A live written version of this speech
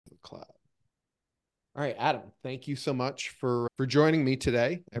All right, Adam, thank you so much for joining me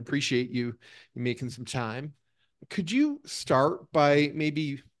today. I appreciate you making some time. Could you start by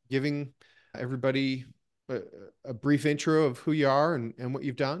maybe giving everybody a, a brief intro of who you are and what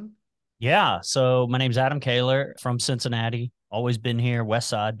you've done? Yeah. So my name's Adam Koehler from Cincinnati. Always been here, West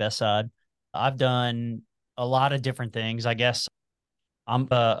Side, Best Side. I've done a lot of different things. I guess I'm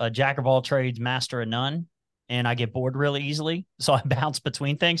a jack of all trades, master of none, and I get bored really easily. So I bounce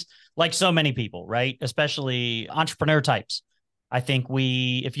between things like so many people, right? Especially entrepreneur types. I think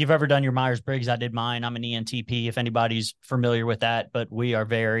if you've ever done your Myers Briggs, I did mine. I'm an ENTP, if anybody's familiar with that, but we are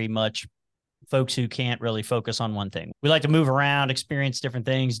very much folks who can't really focus on one thing. We like to move around, experience different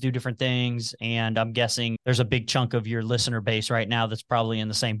things, do different things. And I'm guessing there's a big chunk of your listener base right now that's probably in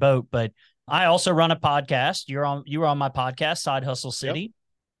the same boat. But I also run a podcast. You were on my podcast, Side Hustle Yep. City.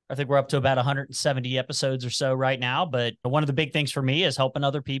 I think we're up to about 170 episodes or so right now. But one of the big things for me is helping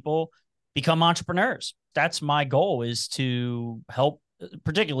other people become entrepreneurs. That's my goal, is to help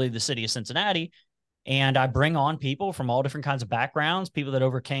particularly the city of Cincinnati, and I bring on people from all different kinds of backgrounds, people that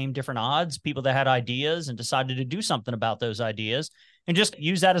overcame different odds, people that had ideas and decided to do something about those ideas, and just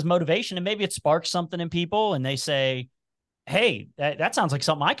use that as motivation. And maybe it sparks something in people and they say, hey, that sounds like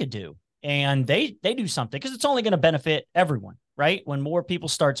something I could do. And they do something, because it's only going to benefit everyone, right? When more people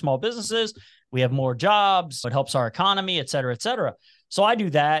start small businesses, we have more jobs, it helps our economy, et cetera, et cetera. So I do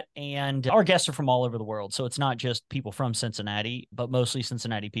that. And our guests are from all over the world. So it's not just people from Cincinnati, but mostly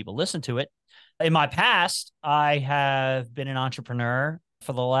Cincinnati people listen to it. In my past, I have been an entrepreneur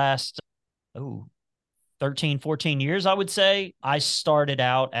for the last, oh, 13, 14 years, I would say. I started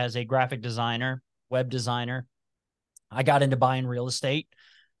out as a graphic designer, web designer. I got into buying real estate,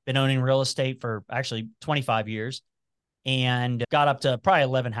 been owning real estate for actually 25 years, and got up to probably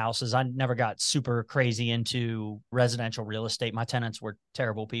 11 houses. I never got super crazy into residential real estate. My tenants were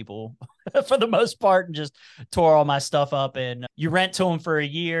terrible people for the most part, and just tore all my stuff up. And you rent to them for a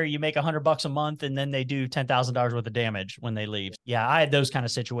year, you make $100 a month, and then they do $10,000 worth of damage when they leave. Yeah, I had those kind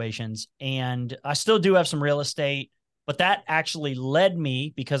of situations, and I still do have some real estate. But that actually led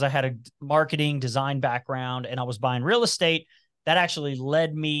me, because I had a marketing design background and I was buying real estate. That actually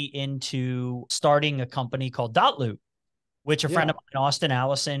led me into starting a company called Dot Loop, which a friend Yeah. of mine, Austin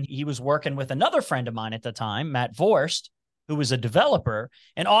Allison, he was working with another friend of mine at the time, Matt Vorst, who was a developer.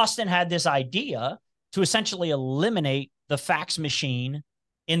 And Austin had this idea to essentially eliminate the fax machine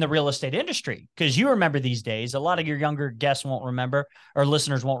in the real estate industry. Because you remember these days, a lot of your younger guests won't remember, or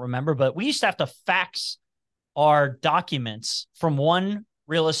listeners won't remember, but we used to have to fax our documents from one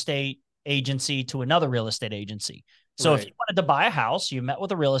real estate agency to another real estate agency. So if you Right. wanted to buy a house, you met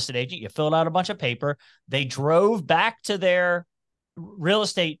with a real estate agent, you filled out a bunch of paper, they drove back to their real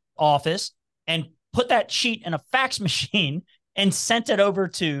estate office and put that sheet in a fax machine and sent it over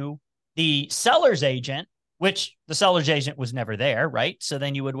to the seller's agent, which the seller's agent was never there, right? So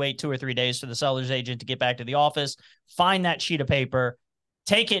then you would wait 2 or 3 days for the seller's agent to get back to the office, find that sheet of paper,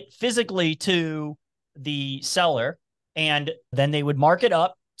 take it physically to the seller, and then they would mark it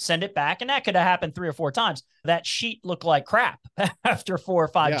up, send it back. And that could have happened 3 or 4 times. That sheet looked like crap after 4 or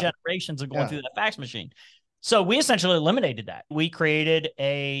 5 Yeah. generations of going Yeah. through that fax machine. So we essentially eliminated that. We created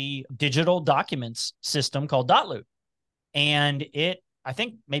a digital documents system called Dotloop. And I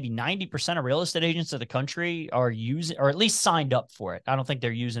think maybe 90% of real estate agents of the country are using, or at least signed up for it. I don't think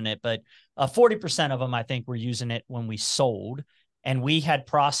they're using it, but 40% of them, I think, were using it when we sold. And we had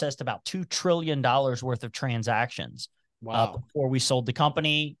processed about $2 trillion worth of transactions Wow. before we sold the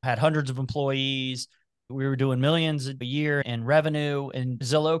company, had hundreds of employees. We were doing millions a year in revenue. And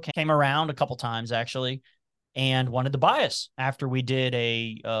Zillow came around a couple times, actually, and wanted to buy us after we did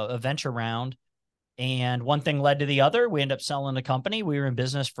a venture round. And one thing led to the other. We ended up selling the company. We were in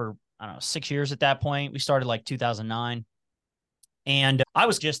business for, I don't know, 6 years at that point. We started like 2009. And I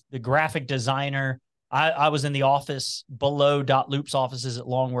was just the graphic designer. I was in the office below Dot Loop's offices at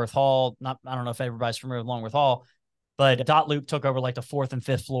Longworth Hall. I don't know if everybody's familiar with Longworth Hall, but Dot Loop took over like the fourth and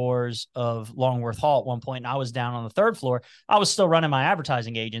fifth floors of Longworth Hall at one point, and I was down on the third floor. I was still running my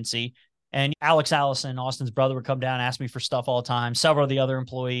advertising agency. And Alex Allison, Austin's brother, would come down and ask me for stuff all the time. Several of the other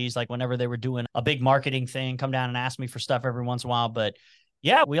employees, like whenever they were doing a big marketing thing, come down and ask me for stuff every once in a while. But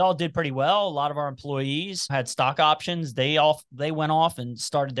yeah, we all did pretty well. A lot of our employees had stock options. They went off and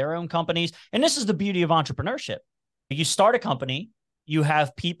started their own companies. And this is the beauty of entrepreneurship. You start a company, you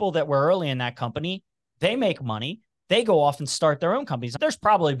have people that were early in that company, they make money, they go off and start their own companies. There's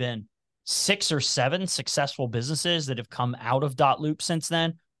probably been 6 or 7 successful businesses that have come out of Dot Loop since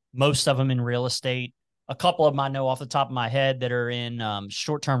then, most of them in real estate. A couple of them I know off the top of my head that are in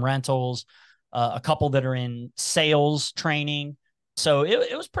short-term rentals, a couple that are in sales training. So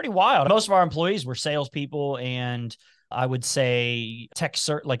it was pretty wild. Most of our employees were salespeople, and I would say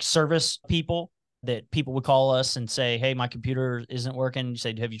like service people, that people would call us and say, "Hey, my computer isn't working." You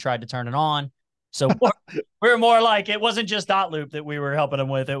say, "Have you tried to turn it on?" So we're more like, it wasn't just Dotloop that we were helping them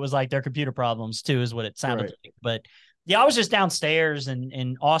with. It was like their computer problems too, is what it sounded like. But yeah, I was just downstairs,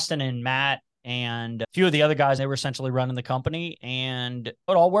 and Austin and Matt and a few of the other guys, they were essentially running the company, and it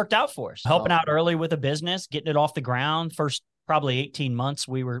all worked out for us. Helping out early with a business, getting it off the ground. First probably 18 months,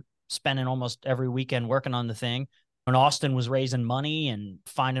 we were spending almost every weekend working on the thing. When Austin was raising money and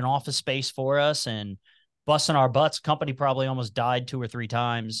finding office space for us and busting our butts, company probably almost died 2 or 3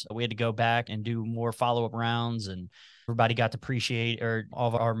 times. We had to go back and do more follow-up rounds, and everybody got to appreciate, or all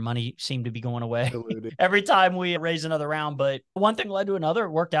of our money seemed to be going away every time we raised another round. But one thing led to another.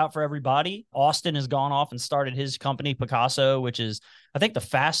 It worked out for everybody. Austin has gone off and started his company, Picasso, which is, I think, the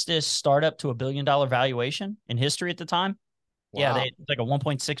fastest startup to $1 billion valuation in history at the time. Wow. Yeah, it's like a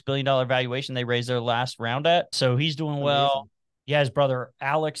 $1.6 billion valuation they raised their last round at. So he's doing well. Amazing. Yeah, his brother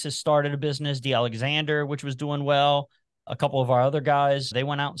Alex has started a business, D. Alexander, which was doing well. A couple of our other guys, they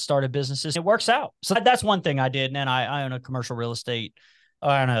went out and started businesses. It works out. So that's one thing I did. And then I own a commercial real estate,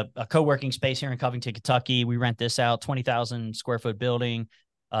 I own a co-working space here in Covington, Kentucky. We rent this out, 20,000 square foot building.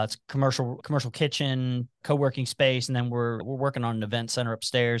 It's commercial kitchen, co-working space, and then we're working on an event center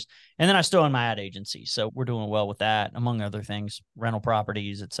upstairs. And then I still own my ad agency, so we're doing well with that, among other things, rental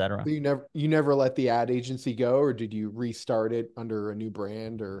properties, etc. So you never let the ad agency go, or did you restart it under a new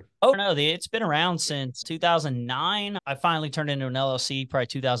brand? Or no, it's been around since 2009. I finally turned into an LLC probably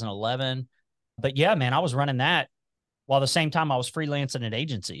 2011. But yeah, man, I was running that while at the same time I was freelancing at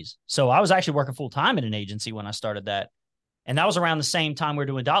agencies. So I was actually working full time at an agency when I started that. And that was around the same time we were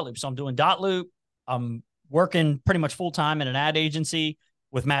doing Dotloop. So I'm doing Dotloop. I'm working pretty much full time in an ad agency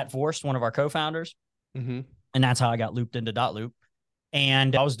with Matt Forst, one of our co-founders. Mm-hmm. And that's how I got looped into Dotloop.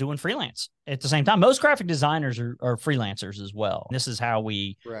 And I was doing freelance at the same time. Most graphic designers are freelancers as well. This is how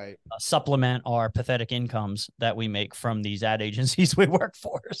we supplement our pathetic incomes that we make from these ad agencies we work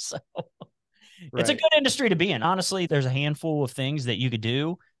for. So it's a good industry to be in. Honestly, there's a handful of things that you could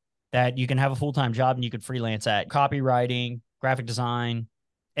do that you can have a full-time job and you could freelance at: copywriting, graphic design,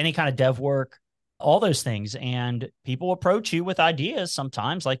 any kind of dev work, all those things. And people approach you with ideas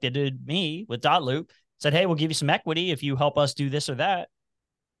sometimes, like they did me with Dotloop, said, "Hey, we'll give you some equity if you help us do this or that."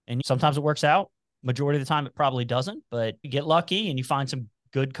 And sometimes it works out. Majority of the time, it probably doesn't, but you get lucky and you find some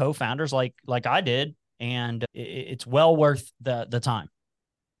good co-founders like I did, and it's well worth the time.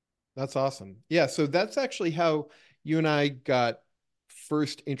 That's awesome. Yeah. So that's actually how you and I got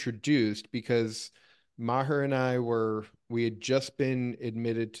first introduced, because Maher and we had just been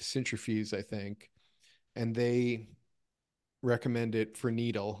admitted to Centrifuge, I think, and they recommended for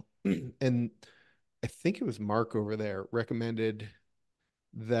Needle. And I think it was Mark over there recommended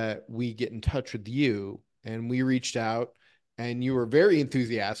that we get in touch with you, and we reached out, and you were very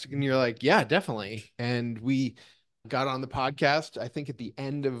enthusiastic, and you're like, "Yeah, definitely." And we got on the podcast, I think at the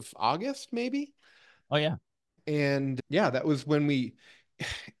end of August, maybe. Oh yeah. And yeah, that was when we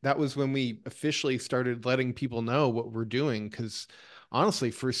officially started letting people know what we're doing. Because honestly,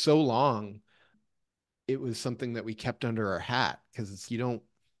 for so long, it was something that we kept under our hat, because I don't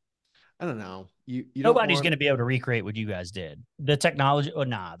know. Nobody's going to be able to recreate what you guys did. The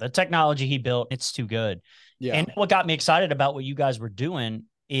technology he built, it's too good. Yeah. And what got me excited about what you guys were doing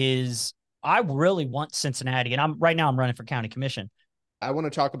is I really want Cincinnati, and I'm running for county commission. I want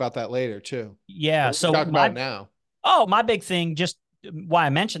to talk about that later too. Yeah. So talk about now. Oh, my big thing, just why I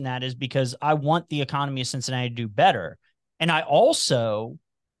mentioned that, is because I want the economy of Cincinnati to do better. And I also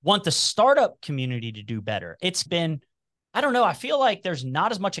want the startup community to do better. It's been, I don't know, I feel like there's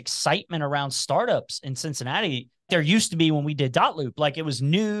not as much excitement around startups in Cincinnati. There used to be when we did Dotloop. Like, it was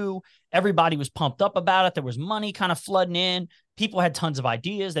new. Everybody was pumped up about it. There was money kind of flooding in. People had tons of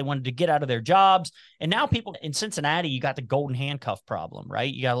ideas. They wanted to get out of their jobs. And now people in Cincinnati, you got the golden handcuff problem,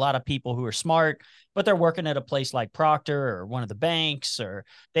 right? You got a lot of people who are smart, but they're working at a place like Proctor or one of the banks, or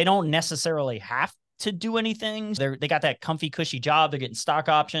they don't necessarily have to do anything. They got that comfy, cushy job. They're getting stock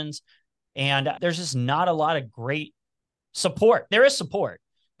options. And there's just not a lot of great support. There is support,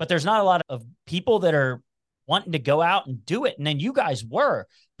 but there's not a lot of people that are wanting to go out and do it. And then you guys were,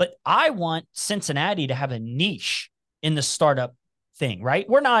 but I want Cincinnati to have a niche in the startup thing, right?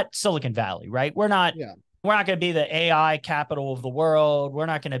 We're not Silicon Valley, right? We're not going to be the AI capital of the world. We're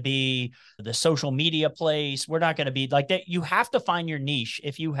not going to be the social media place. We're not going to be like that. You have to find your niche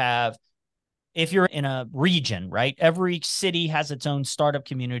if you're in a region, right? Every city has its own startup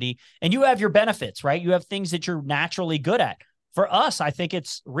community, and you have your benefits, right? You have things that you're naturally good at. For us, I think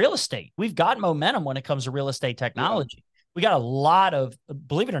it's real estate. We've got momentum when it comes to real estate technology. We got a lot of,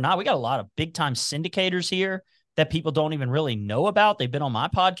 believe it or not, we got a lot of big time syndicators here that people don't even really know about. They've been on my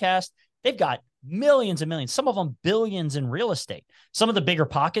podcast. They've got millions and millions, some of them billions in real estate. Some of the bigger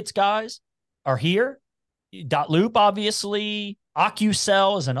pockets guys are here. Loop, obviously.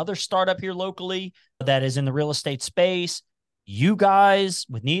 OcuCell is another startup here locally that is in the real estate space. You guys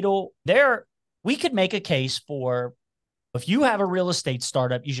with Needle, we could make a case for, if you have a real estate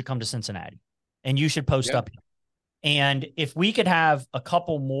startup, you should come to Cincinnati and you should post up. And if we could have a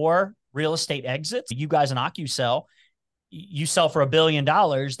couple more real estate exits, you guys in OcuCell, you sell for $1 billion,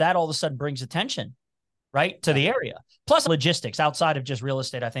 that all of a sudden brings attention, right, to the area. Plus logistics outside of just real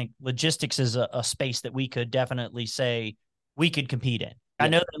estate. I think logistics is a space that we could definitely say we could compete in. I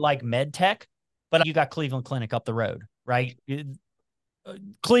know they like med tech, but you got Cleveland Clinic up the road, right?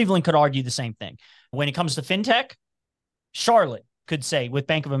 Cleveland could argue the same thing. When it comes to fintech, Charlotte could say with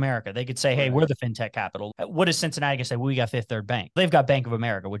Bank of America, they could say, hey, we're the fintech capital. What does Cincinnati gonna say? Well, we got Fifth Third Bank. They've got Bank of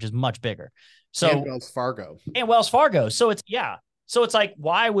America, which is much bigger. So and Wells Fargo. So it's like,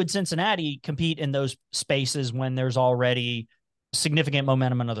 why would Cincinnati compete in those spaces when there's already significant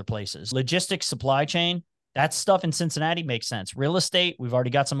momentum in other places? Logistics, supply chain, that stuff in Cincinnati makes sense. Real estate, we've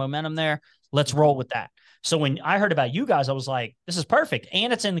already got some momentum there. Let's roll with that. So when I heard about you guys, I was like, this is perfect.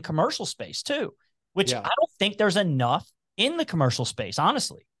 And it's in the commercial space too, which I don't think there's enough in the commercial space,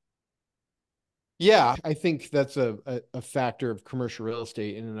 honestly. Yeah, I think that's a factor of commercial real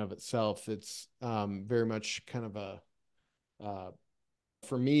estate in and of itself. It's very much kind of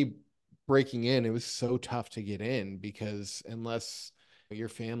for me, breaking in, it was so tough to get in because unless your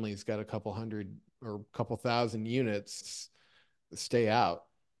family's got a couple hundred or a couple thousand units, stay out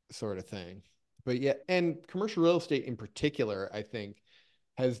sort of thing. But yeah, and commercial real estate in particular, I think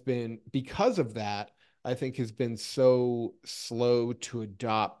has been, because of that, I think has been so slow to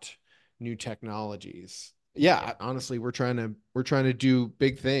adopt new technologies. Yeah, honestly, we're trying to do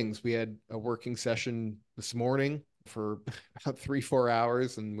big things. We had a working session this morning for about 3-4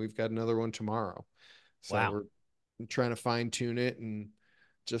 hours, and we've got another one tomorrow. So we're trying to fine tune it and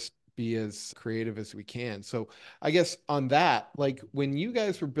just be as creative as we can. So I guess on that, like when you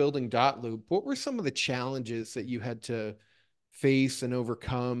guys were building Loop, what were some of the challenges that you had to face and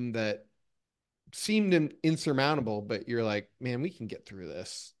overcome that seemed insurmountable, but you're like, man, we can get through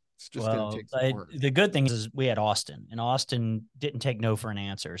this? It's just going to take some work. The good thing is we had Austin, and Austin didn't take no for an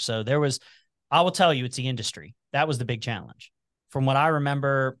answer. So I will tell you, it's the industry. That was the big challenge. From what I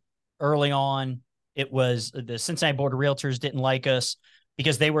remember early on, it was the Cincinnati Board of Realtors didn't like us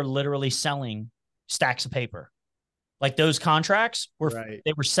because they were literally selling stacks of paper. Like those contracts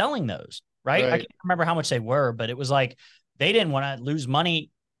they were selling those, right? I can't remember how much they were, but it was like they didn't want to lose money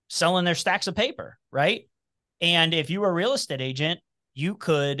selling their stacks of paper, right? And if you were a real estate agent, you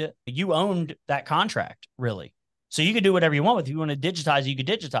owned that contract, really. So you could do whatever you want with it. If you want to digitize it, you could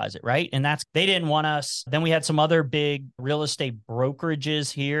digitize it, right? And they didn't want us. Then we had some other big real estate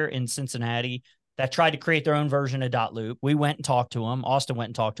brokerages here in Cincinnati that tried to create their own version of Loop. We went and talked to them. Austin went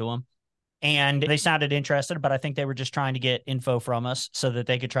and talked to them. And they sounded interested, but I think they were just trying to get info from us so that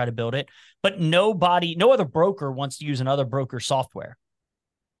they could try to build it. But no other broker wants to use another broker software.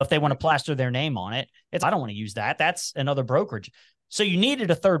 If they want to plaster their name on it, I don't want to use that. That's another brokerage. So you needed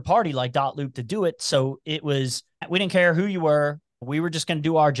a third party like Loop to do it. So we didn't care who you were. We were just going to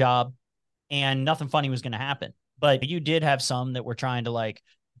do our job and nothing funny was going to happen. But you did have some that were trying to like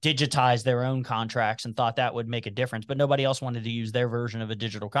digitize their own contracts and thought that would make a difference, but nobody else wanted to use their version of a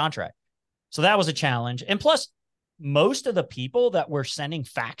digital contract. So that was a challenge. And plus, most of the people that were sending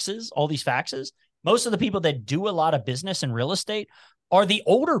faxes, all these faxes, most of the people that do a lot of business in real estate are the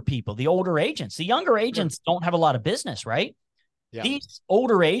older people, the older agents. The younger agents don't have a lot of business, right? Yeah. These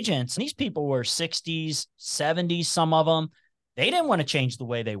older agents, these people were 60s, 70s, some of them, they didn't want to change the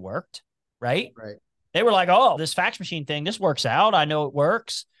way they worked, right? Right. They were like, oh, this fax machine thing, this works out. I know it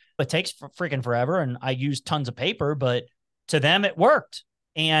works. It takes freaking forever. And I use tons of paper, but to them, it worked.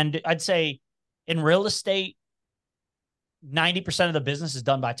 And I'd say in real estate, 90% of the business is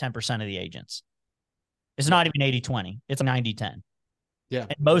done by 10% of the agents. It's not even 80-20. It's 90-10. Yeah.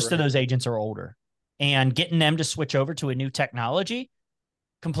 And most of those agents are older. And getting them to switch over to a new technology,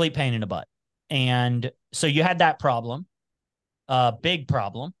 complete pain in the butt. And so you had that problem, big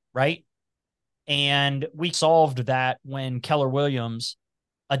problem, right? And we solved that when Keller Williams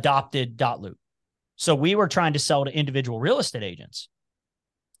adopted Loop. So we were trying to sell to individual real estate agents.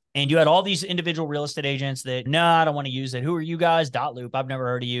 And you had all these individual real estate agents that, no, I don't want to use it. Who are you guys? Loop. I've never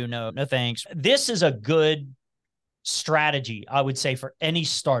heard of you. No, thanks. This is a good strategy, I would say, for any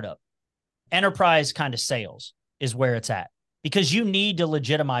startup. Enterprise kind of sales is where it's at because you need to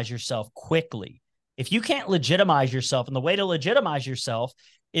legitimize yourself quickly. If you can't legitimize yourself, and the way to legitimize yourself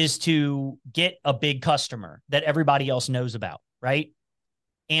is to get a big customer that everybody else knows about, right?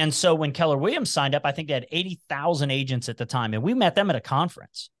 And so when Keller Williams signed up, I think they had 80,000 agents at the time, and we met them at a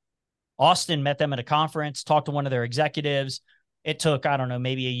conference. Austin met them at a conference, talked to one of their executives. It took, I don't know,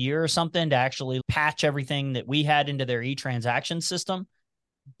 maybe a year or something to actually patch everything that we had into their e-transaction system.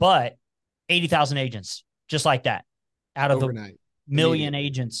 But 80,000 agents, just like that, out of Overnight, the million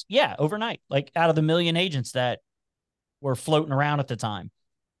agents. Yeah, overnight, like out of the million agents that were floating around at the time.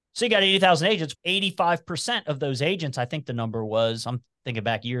 So you got 80,000 agents. 85% of those agents, I think the number was, I'm thinking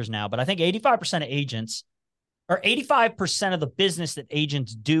back years now, but I think 85% of agents, or 85% of the business that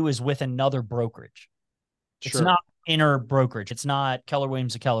agents do, is with another brokerage. It's Sure. not inner brokerage. It's not Keller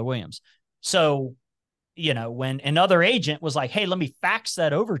Williams to Keller Williams. So, when another agent was like, hey, let me fax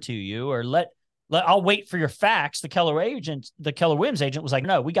that over to you, or I'll wait for your fax. The Keller Williams agent was like,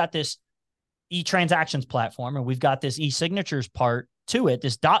 no, we got this e-transactions platform, and we've got this e-signatures part to it,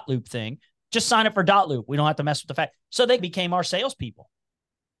 this dot loop thing. Just sign up for dot loop. We don't have to mess with the fact. So they became our salespeople.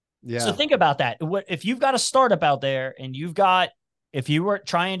 Yeah. So think about that. If you've got a startup out there and if you were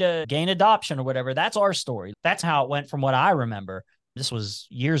trying to gain adoption or whatever, that's our story. That's how it went from what I remember. This was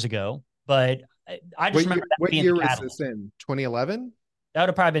years ago, but I just remember that being the catalyst. Was this in? 2011? That would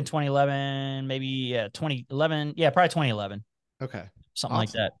have probably been 2011, maybe 2011. Yeah, probably 2011. Okay. Something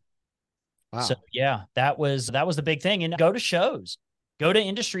like that. Wow. So yeah, that was the big thing. And go to shows, go to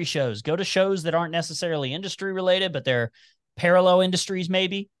industry shows, go to shows that aren't necessarily industry related, but they're parallel industries.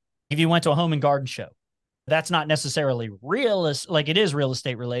 Maybe if you went to a home and garden show, that's not necessarily like it is real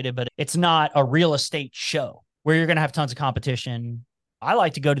estate related, but it's not a real estate show where you're going to have tons of competition. I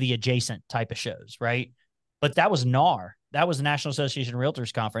like to go to the adjacent type of shows, right? But that was NAR. That was the National Association of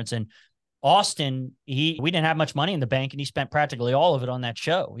Realtors Conference. And Austin, we didn't have much money in the bank, and he spent practically all of it on that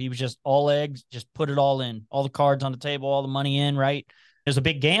show. He was just all eggs, just put it all in, all the cards on the table, all the money in, right? It was a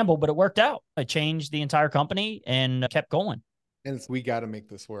big gamble, but it worked out. It changed the entire company and kept going. And we got to make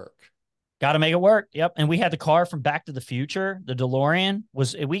this work. Got to make it work. Yep. And we had the car from Back to the Future. The DeLorean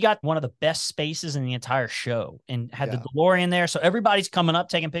we got one of the best spaces in the entire show, and had the DeLorean there. So everybody's coming up,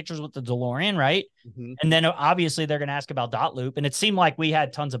 taking pictures with the DeLorean, right? Mm-hmm. And then obviously they're going to ask about dot loop. And it seemed like we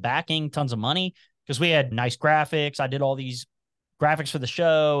had tons of backing, tons of money, because we had nice graphics. I did all these graphics for the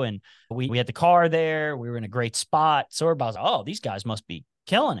show, and we had the car there. We were in a great spot. So everybody's like, oh, these guys must be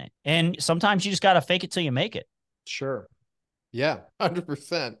killing it. And sometimes you just got to fake it till you make it. Sure. Yeah,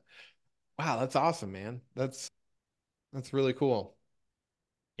 100%. Wow, that's awesome, man. That's really cool.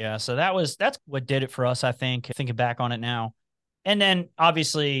 Yeah, so that's what did it for us, I think, thinking back on it now. And then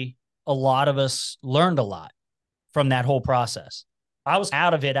obviously a lot of us learned a lot from that whole process. I was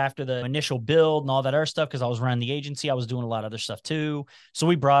out of it after the initial build and all that other stuff because I was running the agency. I was doing a lot of other stuff too. So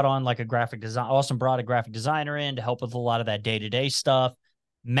we brought on like a graphic design. Austin brought a graphic designer in to help with a lot of that day-to-day stuff.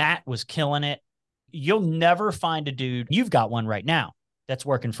 Matt was killing it. You'll never find a dude. You've got one right now that's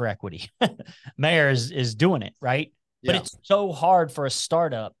working for equity. Mayor is doing it, right? Yeah. But it's so hard for a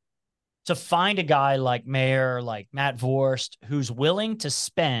startup to find a guy like Mayor, like Matt Vorst, who's willing to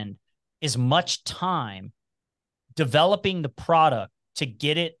spend as much time developing the product to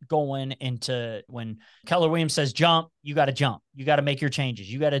get it going into when Keller Williams says jump, you got to jump. You got to make your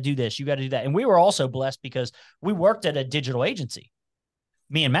changes. You got to do this. You got to do that. And we were also blessed because we worked at a digital agency,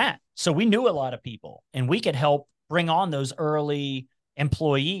 me and Matt. So we knew a lot of people, and we could help bring on those early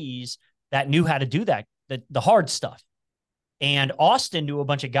employees that knew how to do that, the hard stuff. And Austin knew a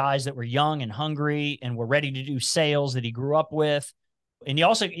bunch of guys that were young and hungry and were ready to do sales that he grew up with. And you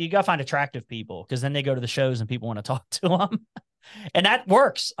got to find attractive people, because then they go to the shows and people want to talk to them. And that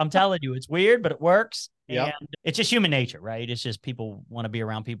works. I'm telling you, it's weird, but it works. Yep. And it's just human nature, right? It's just people want to be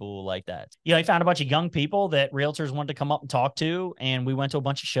around people like that. I found a bunch of young people that realtors wanted to come up and talk to. And we went to a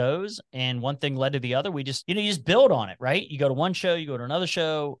bunch of shows, and one thing led to the other. We just, you just build on it, right? You go to one show, you go to another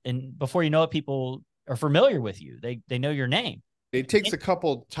show, and before you know it, people are familiar with you. They know your name. It takes a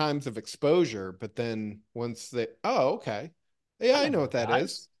couple times of exposure, but then once okay. Yeah, I know what that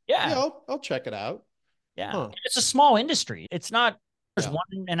is. Yeah, I'll check it out. Yeah. Huh. It's a small industry. It's not, there's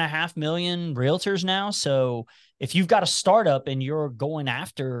 1.5 million realtors now. So if you've got a startup and you're going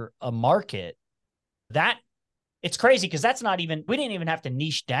after a market, it's crazy, because we didn't even have to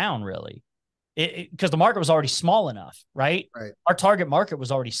niche down really, because the market was already small enough, right? Right. Our target market was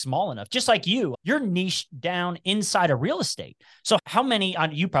already small enough. Just like you're niched down inside of real estate. So how many,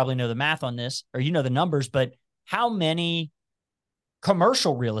 you probably know the math on this, or the numbers, but how many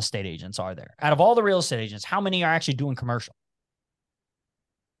commercial real estate agents are there? Out of all the real estate agents, how many are actually doing commercial?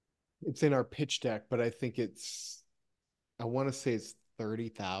 It's in our pitch deck, but I think I want to say it's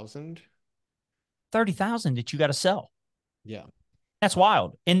 30,000. 30,000 that you got to sell. Yeah. That's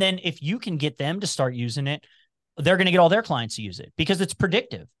wild. And then if you can get them to start using it, they're going to get all their clients to use it because it's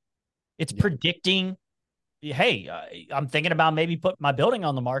predictive. It's predicting, hey, I'm thinking about maybe put my building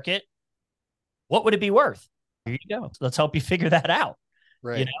on the market. What would it be worth? Here you go. Let's help you figure that out.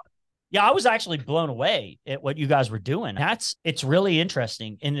 Right. You know? Yeah, I was actually blown away at what you guys were doing. It's really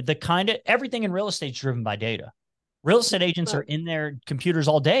interesting. And the kind of everything in real estate is driven by data. Real estate agents are in their computers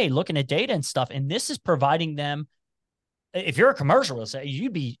all day looking at data and stuff. And this is providing them. If you're a commercial real estate,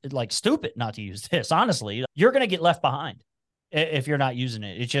 you'd be like stupid not to use this. Honestly, you're going to get left behind if you're not using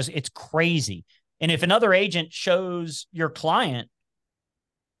it. It's crazy. And if another agent shows your client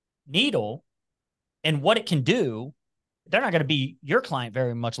Needle and what it can do, they're not going to be your client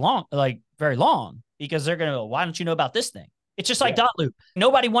very long because they're going to go, why don't you know about this thing? It's just like dot loop.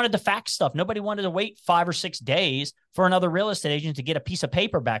 Nobody wanted to fax stuff. Nobody wanted to wait 5 or 6 days for another real estate agent to get a piece of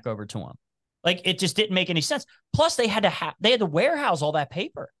paper back over to them. Like it just didn't make any sense. Plus they had to warehouse all that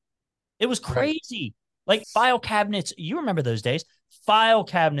paper. It was crazy. Right. Like file cabinets. You remember those days? File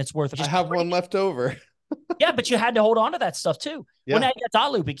cabinets worth. I have one left over. Yeah, but you had to hold on to that stuff too. Yeah. When I got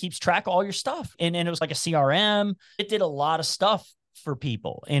dot loop, it keeps track of all your stuff. And it was like a CRM. It did a lot of stuff for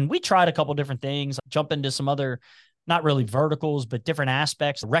people. And we tried a couple different things, jump into some other, not really verticals, but different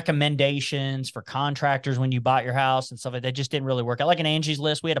aspects, recommendations for contractors when you bought your house and stuff like that. Just didn't really work out. Like an Angie's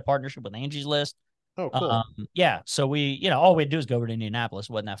List. We had a partnership with Angie's List. Oh, cool. Yeah. So we, all we had to do is go over to Indianapolis.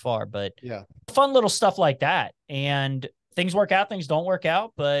 It wasn't that far, but yeah, fun little stuff like that. And things work out, things don't work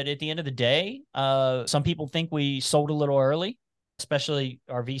out. But at the end of the day, some people think we sold a little early, especially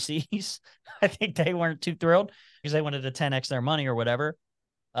our VCs. I think they weren't too thrilled because they wanted to 10x their money or whatever.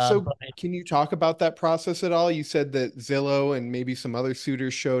 So can you talk about that process at all? You said that Zillow and maybe some other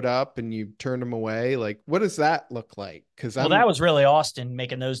suitors showed up and you turned them away. Like, what does that look like? That was really Austin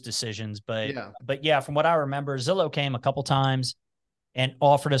making those decisions. But yeah, from what I remember, Zillow came a couple times and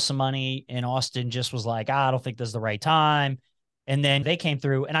offered us some money. And Austin just was like, I don't think this is the right time. And then they came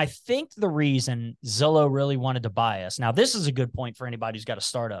through. And I think the reason Zillow really wanted to buy us. Now, this is a good point for anybody who's got a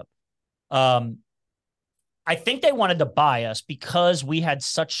startup. I think they wanted to buy us because we had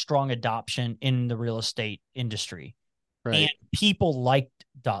such strong adoption in the real estate industry. Right. And people liked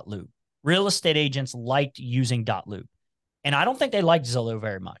dot loop. Real estate agents liked using dot loop. And I don't think they liked Zillow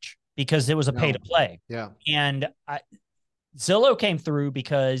very much because it was a pay to play. Yeah. And Zillow came through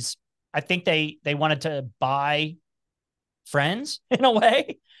because I think they wanted to buy friends in a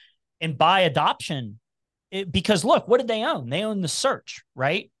way and buy adoption. Because look, what did they own? They own the search,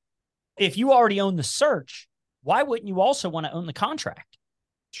 right? If you already own the search, why wouldn't you also want to own the contract?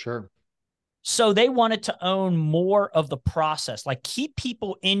 Sure. So they wanted to own more of the process, like keep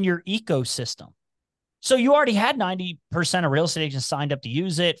people in your ecosystem. So you already had 90% of real estate agents signed up to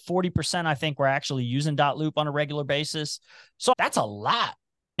use it. 40%, I think, were actually using dot loop on a regular basis. So that's a lot.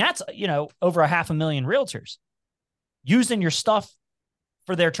 That's, over 500,000 realtors using your stuff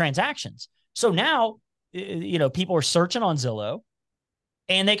for their transactions. So now, people are searching on Zillow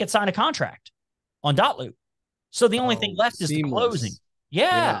and they could sign a contract on dot loop. So the only thing left is the closing.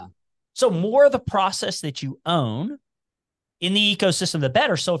 Yeah. So more of the process that you own in the ecosystem, the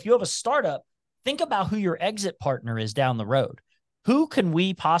better. So if you have a startup, think about who your exit partner is down the road. Who can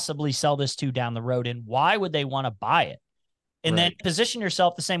we possibly sell this to down the road and why would they want to buy it? And then position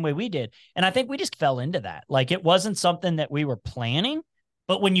yourself the same way we did. And I think we just fell into that. Like it wasn't something that we were planning,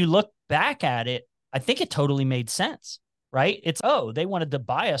 but when you look back at it, I think it totally made sense, right? It's, they wanted to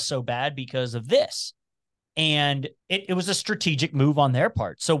buy us so bad because of this. And it was a strategic move on their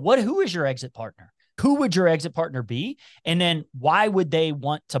part. So who is your exit partner? Who would your exit partner be? And then why would they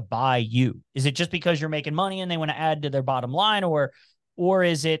want to buy you? Is it just because you're making money and they want to add to their bottom line, or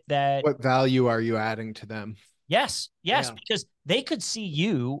is it that what value are you adding to them? Yes, because they could see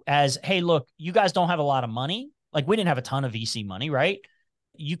you as, hey, look, you guys don't have a lot of money. Like we didn't have a ton of VC money, right?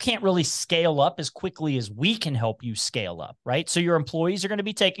 You can't really scale up as quickly as we can help you scale up, right? So your employees are going to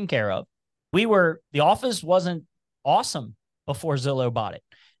be taken care of. The office wasn't awesome before Zillow bought it.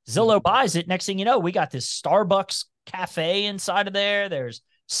 Zillow buys it. Next thing you know, we got this Starbucks cafe inside of there. There's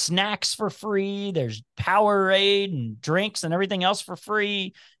snacks for free. There's Powerade and drinks and everything else for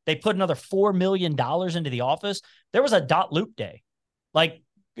free. They put another $4 million into the office. There was a dot loop day. Like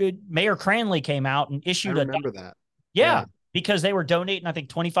Mayor Cranley came out and issued I remember that. Yeah, because they were donating, I think,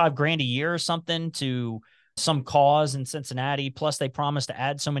 $25,000 a year or something to some cause in Cincinnati. Plus they promised to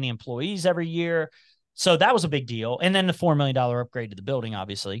add so many employees every year. So that was a big deal. And then the $4 million upgrade to the building,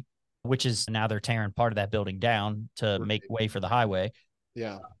 obviously, which is now they're tearing part of that building down to make way for the highway.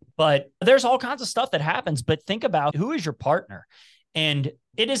 Yeah. But there's all kinds of stuff that happens. But think about who is your partner? And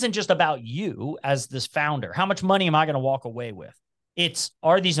it isn't just about you as this founder. How much money am I going to walk away with? It's,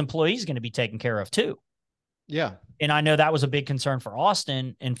 are these employees going to be taken care of too? Yeah. And I know that was a big concern for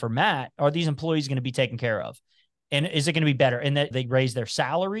Austin and for Matt. Are these employees going to be taken care of? And is it going to be better? And that they raise their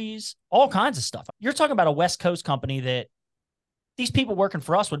salaries, all kinds of stuff. You're talking about a West Coast company that these people working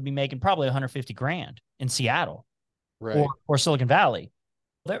for us would be making probably 150 grand in Seattle, Right. or Silicon Valley.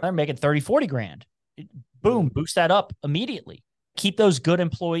 They're making 30, 40 grand. Boom, boost that up immediately. Keep those good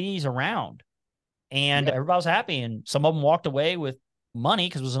employees around. And everybody was happy. And some of them walked away with money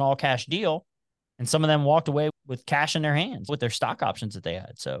because it was an all cash deal. And some of them walked away with cash in their hands with their stock options that they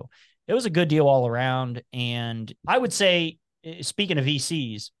had. So it was a good deal all around. And I would say, speaking of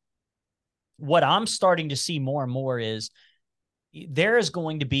VCs, what I'm starting to see more and more is there is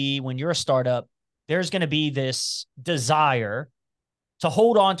going to be, when you're a startup, there's going to be this desire to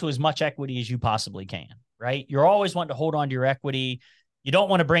hold on to as much equity as you possibly can, right? You're always wanting to hold on to your equity. You don't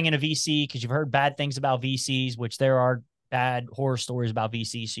want to bring in a VC because you've heard bad things about VCs, which there are bad horror stories about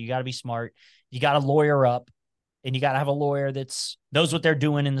VCs. So you got to be smart. You got to lawyer up, and you got to have a lawyer that's knows what they're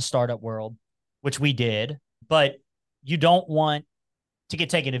doing in the startup world, which we did, but you don't want to get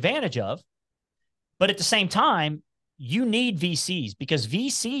taken advantage of. But at the same time, you need VCs, because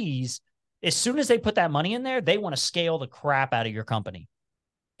VCs, as soon as they put that money in there, they want to scale the crap out of your company.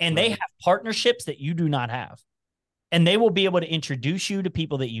 And they have partnerships that you do not have. And they will be able to introduce you to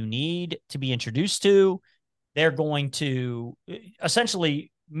people that you need to be introduced to. They're going to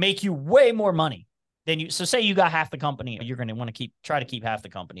essentially make you way more money than you. So say you got half the company, you're going to want to try to keep half the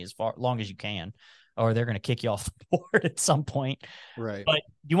company as long as you can, or they're going to kick you off the board at some point. Right. But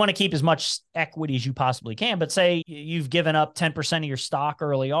you want to keep as much equity as you possibly can. But say you've given up 10% of your stock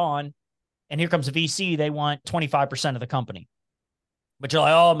early on, and here comes a VC, they want 25% of the company. But you're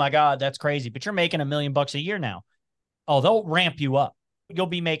like, oh my God, that's crazy. But you're making $1 million a year now. Oh, they'll ramp you up. You'll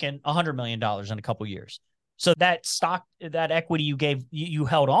be making $100 million in a couple of years. So that stock, that equity you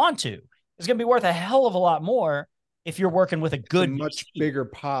held on to is going to be worth a hell of a lot more if you're working with a good, much VC. Bigger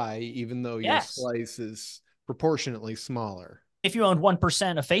pie, even though your slice is proportionately smaller. If you owned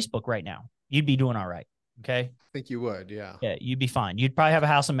 1% of Facebook right now, you'd be doing all right. Okay. I think you would. Yeah. Yeah. You'd be fine. You'd probably have a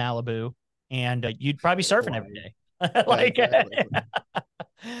house in Malibu, and you'd probably be surfing every day. Like, exactly.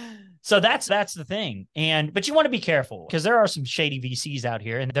 So that's the thing. But you want to be careful, because there are some shady VCs out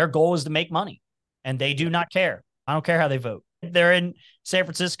here, and their goal is to make money, and they do not care. I don't care how they vote. They're in San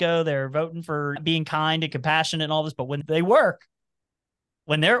Francisco. They're voting for being kind and compassionate and all this. But when they're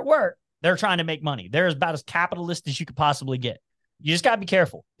at work, they're trying to make money. They're about as capitalist as you could possibly get. You just got to be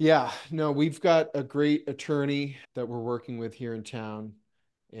careful. Yeah, no, we've got a great attorney that we're working with here in town.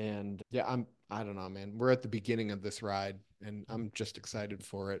 And yeah, I don't know, man, we're at the beginning of this ride, and I'm just excited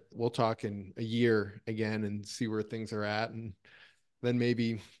for it. We'll talk in a year again and see where things are at, and then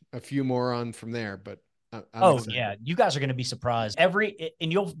maybe a few more on from there. But I'm excited. Yeah, you guys are going to be surprised.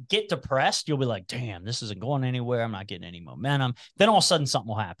 And you'll get depressed. You'll be like, damn, this isn't going anywhere. I'm not getting any momentum. Then all of a sudden something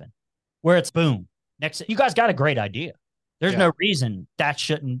will happen where it's boom. Next, you guys got a great idea. There's no reason that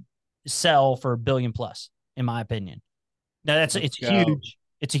shouldn't sell for $1 billion plus, in my opinion. Now it's huge.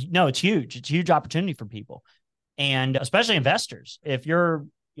 It's huge. It's a huge opportunity for people, and especially investors. If you're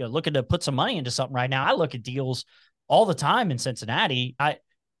looking to put some money into something right now, I look at deals all the time in Cincinnati. But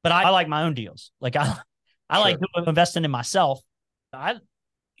I like my own deals. Like I like investing in myself. I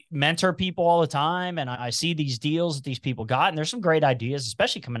mentor people all the time, and I see these deals that these people got, and there's some great ideas,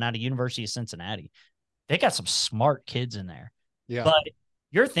 especially coming out of University of Cincinnati. They got some smart kids in there. Yeah. But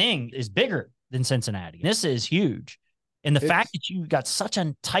your thing is bigger than Cincinnati. This is huge. And the fact that you've got such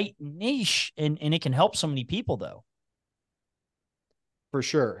a tight niche, and it can help so many people, though. For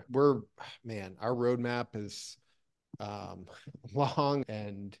sure. Our roadmap is long,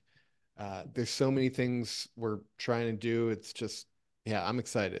 and there's so many things we're trying to do. It's just, I'm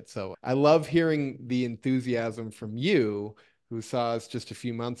excited. So I love hearing the enthusiasm from you, who saw us just a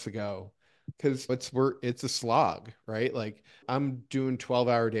few months ago, because it's a slog, right? Like, I'm doing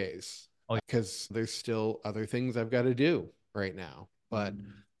 12-hour days because there's still other things I've got to do right now. But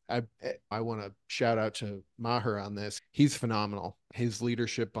I want to shout out to Maher on this. He's phenomenal. His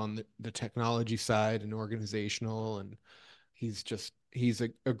leadership on the technology side and organizational, and he's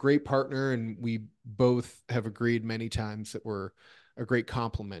a great partner. And we both have agreed many times that we're a great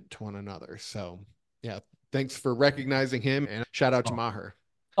complement to one another. So yeah, thanks for recognizing him, and shout out to Maher.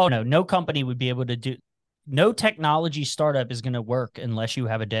 Oh, no company would be able to no technology startup is going to work unless you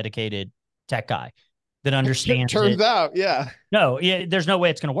have a dedicated tech guy. that understands Turns it. out, yeah. No, yeah, there's no way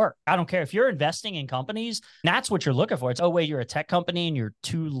it's going to work. I don't care if you're investing in companies. That's what you're looking for. It's, oh, wait, you're a tech company and you're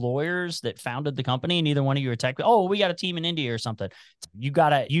two lawyers that founded the company and neither one of you are tech. Oh, we got a team in India or something.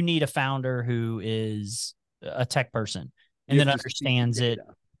 You need a founder who is a tech person and then understands it.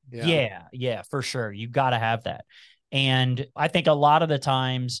 Yeah, for sure. You got to have that. And I think a lot of the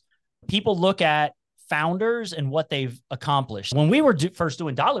times people look at founders and what they've accomplished. When we were first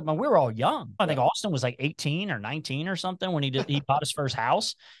doing Dollar, we were all young. I think Austin was like 18 or 19 or something when he bought his first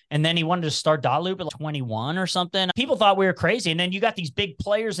house. And then he wanted to start Dollar at like 21 or something. People thought we were crazy. And then you got these big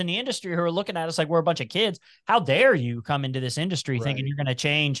players in the industry who are looking at us like we're a bunch of kids. How dare you come into this industry thinking you're going to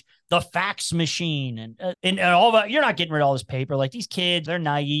change the fax machine and all that. You're not getting rid of all this paper. Like these kids, they're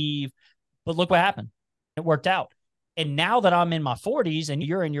naive. But look what happened. It worked out. And now that I'm in my 40s and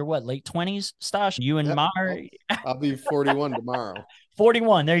you're in your late 20s, Stash, you and Meyer. I'll be 41 tomorrow.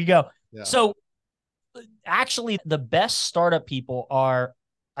 41. There you go. Yeah. So actually the best startup people are,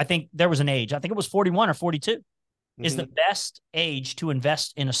 I think there was an age, I think it was 41 or 42 is the best age to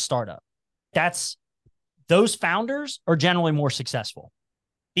invest in a startup. Those founders are generally more successful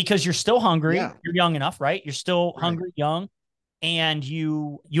because you're still hungry. Yeah. You're young enough, right? You're still hungry, young. And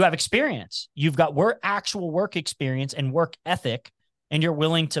you have experience. You've got actual work experience and work ethic, and you're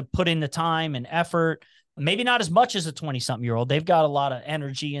willing to put in the time and effort. Maybe not as much as a 20-something-year-old. They've got a lot of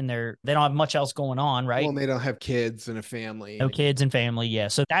energy in there. They don't have much else going on, right? Well, they don't have kids and a family. No kids and family, yeah.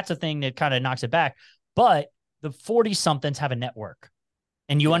 So that's a thing that kind of knocks it back. But the 40-somethings have a network,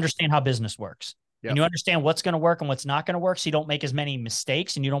 and you understand how business works. Yep. And you understand what's going to work and what's not going to work, so you don't make as many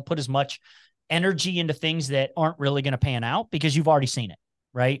mistakes, and you don't put as much energy into things that aren't really going to pan out because you've already seen it,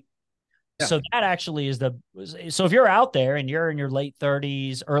 right? Yeah. So that actually is so if you're out there and you're in your late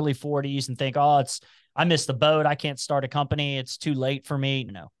 30s, early 40s and think, oh, I missed the boat, I can't start a company, it's too late for me.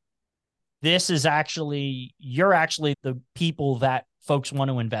 No. You're actually the people that folks want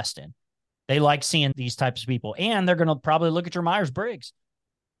to invest in. They like seeing these types of people, and they're going to probably look at your Myers-Briggs.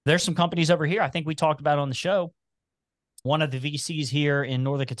 There's some companies over here, I think we talked about on the show. One of the VCs here in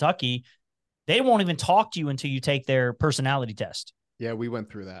Northern Kentucky, they won't even talk to you until you take their personality test. Yeah, we went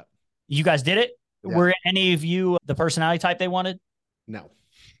through that. You guys did it? Yeah. Were any of you the personality type they wanted? No.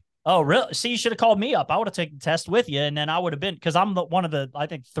 Oh, really? See, you should have called me up. I would have taken the test with you, and then I would have been, because I'm one of the, I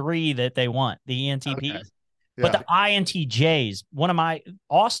think, 3 that they want, the ENTPs. Okay. Yeah. But the INTJs,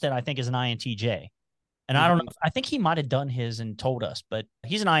 Austin, I think, is an INTJ. And I don't know, I think he might have done his and told us, but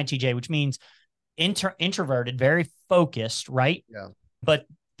he's an INTJ, which means introverted, very focused, right? Yeah. But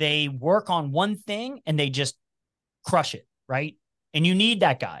they work on one thing and they just crush it, right? And you need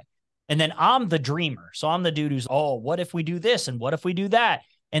that guy. And then I'm the dreamer. So I'm the dude who's, oh, what if we do this? And what if we do that?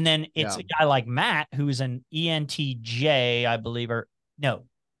 And then it's a guy like Matt, who's an ENTJ, I believe, or no,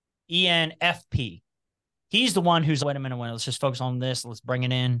 ENFP. He's the one who's, wait a minute, let's just focus on this. Let's bring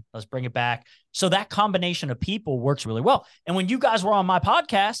it in. Let's bring it back. So that combination of people works really well. And when you guys were on my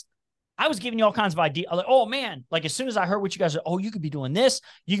podcast, I was giving you all kinds of ideas. Like, oh man, like as soon as I heard what you guys are, oh, you could be doing this,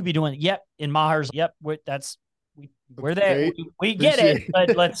 you could be doing, yep, in Maher's, yep, we're there. We get it,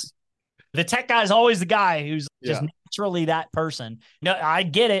 but the tech guy is always the guy who's just naturally that person. No, I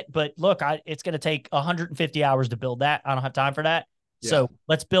get it, but look, it's going to take 150 hours to build that. I don't have time for that. Yeah. So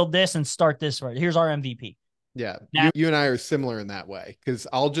let's build this and start this. Right. Here's our MVP. Yeah. You and I are similar in that way, because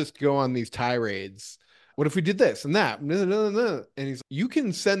I'll just go on these tirades. What if we did this and that? And he's, you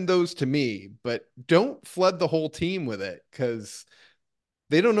can send those to me, but don't flood the whole team with it because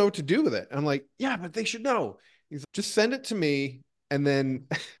they don't know what to do with it. And I'm like, yeah, but they should know. He's like, just send it to me and then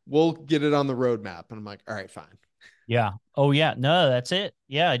we'll get it on the roadmap. And I'm like, all right, fine. Yeah. Oh yeah. No, that's it.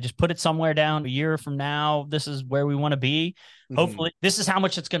 Yeah. Just put it somewhere down a year from now. This is where we want to be. Hopefully this is how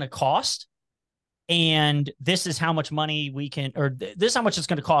much it's going to cost. And this is how much money we can, or this is how much it's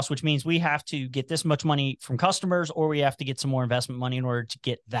going to cost, which means we have to get this much money from customers, or we have to get some more investment money in order to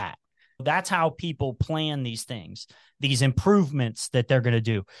get that. That's how people plan these things, these improvements that they're going to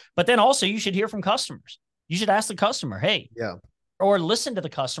do. But then also you should hear from customers. You should ask the customer, hey, or listen to the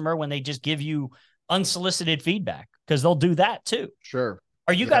customer when they just give you unsolicited feedback, because they'll do that too. Sure.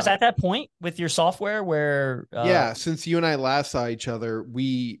 Are you guys at that point with your software where? Since you and I last saw each other,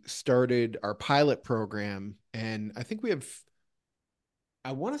 we started our pilot program, and I think we have,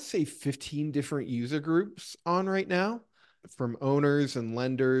 I want to say 15 different user groups on right now, from owners and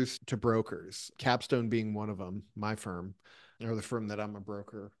lenders to brokers, Capstone being one of them, my firm, or the firm that I'm a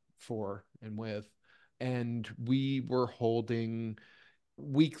broker for and with. And we were holding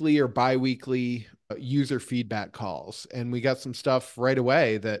weekly or bi-weekly user feedback calls, and we got some stuff right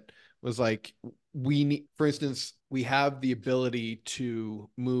away that was like, we need, for instance, we have the ability to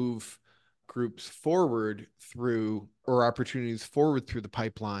move groups forward or opportunities forward through the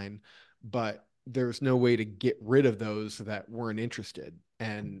pipeline, but there's no way to get rid of those that weren't interested.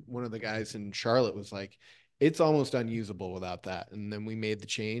 And one of the guys in Charlotte was like, it's almost unusable without that. And then we made the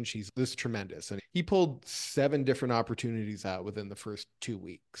change. This is tremendous. And he pulled 7 different opportunities out within the first 2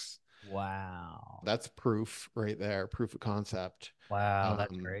 weeks. Wow. That's proof right there, proof of concept. Wow,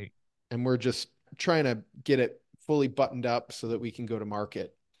 that's great. And we're just trying to get it fully buttoned up so that we can go to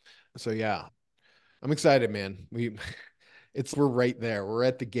market. So yeah, I'm excited, man. We're right there. We're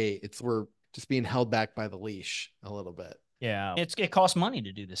at the gate. We're just being held back by the leash a little bit. Yeah. It costs money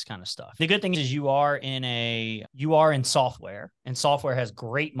to do this kind of stuff. The good thing is you are in software, and software has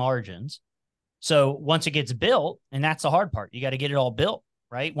great margins. So once it gets built, and that's the hard part, you got to get it all built,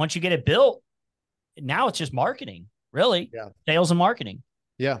 right? Once you get it built, now it's just marketing, really. Yeah. Sales and marketing.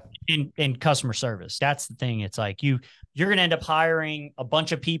 Yeah. And customer service. That's the thing. It's like you're going to end up hiring a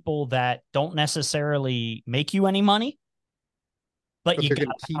bunch of people that don't necessarily make you any money, but you got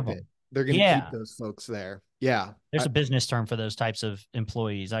to keep it. They're going to keep those folks there. Yeah. There's a business term for those types of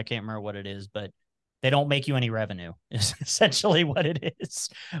employees. I can't remember what it is, but they don't make you any revenue is essentially what it is.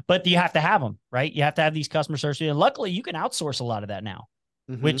 But you have to have them, right? You have to have these customer service. And luckily, you can outsource a lot of that now,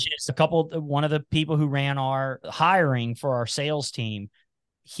 which is one of the people who ran our hiring for our sales team.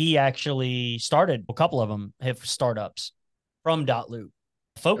 He actually started a couple of them have startups from .loop,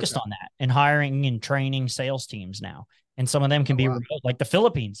 focused on that and hiring and training sales teams now. And some of them can be remote, like the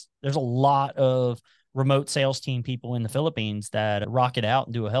Philippines. There's a lot of remote sales team people in the Philippines that rock it out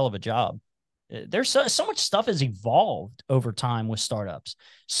and do a hell of a job. There's so much stuff has evolved over time with startups.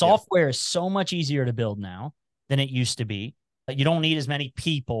 Software is so much easier to build now than it used to be. You don't need as many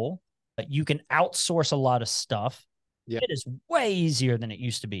people. You can outsource a lot of stuff. It is way easier than it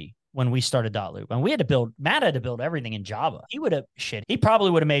used to be when we started .loop. And Matt had to build everything in Java. He probably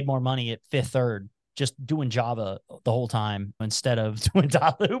would have made more money at Fifth Third just doing Java the whole time instead of doing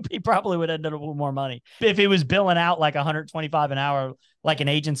 .loop. He probably would have ended up with more money if he was billing out like 125 an hour, like an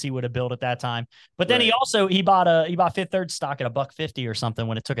agency would have billed at that time. But then he bought Fifth Third stock at $1.50 or something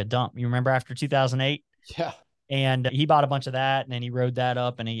when it took a dump. You remember after 2008? Yeah. And he bought a bunch of that, and then he rode that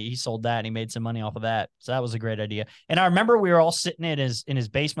up, and he sold that, and he made some money off of that. So that was a great idea. And I remember we were all sitting in his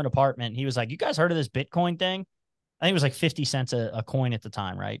basement apartment. He was like, "You guys heard of this Bitcoin thing?" I think it was like 50 cents a coin at the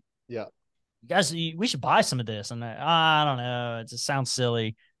time, right? Yeah. You guys, we should buy some of this. And I don't know. It just sounds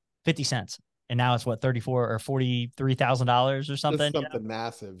silly. 50 cents. And now it's what, $34,000 or $43,000 or something? Something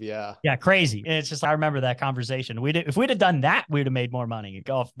massive. Yeah. Yeah. Crazy. And it's just, I remember that conversation. If we'd have done that, we'd have made more money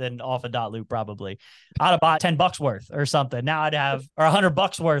off a .loop probably. I'd have bought $10 worth or something. Now I'd have, or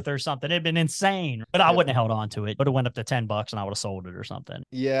 $100 worth or something. It'd been insane, but I wouldn't have held on to it. Would have went up to $10 and I would have sold it or something.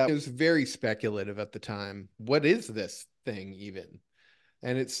 Yeah. It was very speculative at the time. What is this thing even?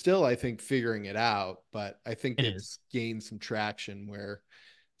 And it's still, I think, figuring it out, but I think it's gained some traction where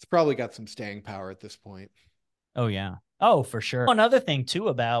it's probably got some staying power at this point. Oh, yeah. Oh, for sure. Another thing, too,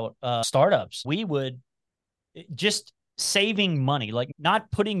 about startups, we would just saving money, like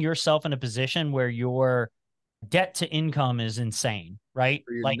not putting yourself in a position where your debt to income is insane, right?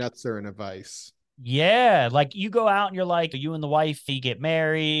 Or your like nuts are in a vice. Yeah. Like you go out and you're like, you and the wife, you get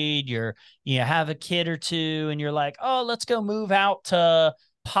married, you have a kid or two, and you're like, oh, let's go move out to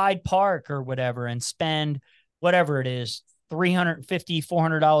Hyde Park or whatever and spend whatever it is, $350,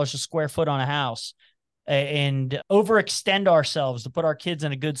 $400 a square foot on a house and overextend ourselves to put our kids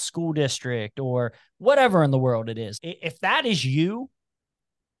in a good school district or whatever in the world it is. If that is you,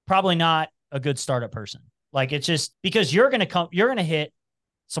 probably not a good startup person. Like it's just because you're going to hit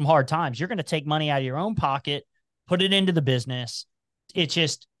some hard times. You're going to take money out of your own pocket, put it into the business. It's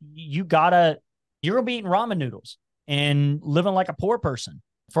just, you're going to be eating ramen noodles and living like a poor person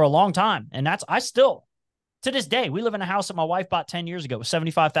for a long time. And I still, to this day, we live in a house that my wife bought 10 years ago with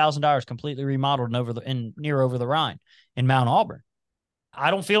 $75,000 completely remodeled and near over the Rhine in Mount Auburn.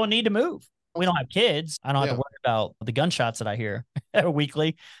 I don't feel a need to move. We don't have kids. I don't have to worry about the gunshots that I hear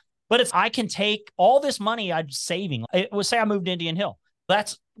weekly, but I can take all this money I'm saving. Say I moved to Indian Hill.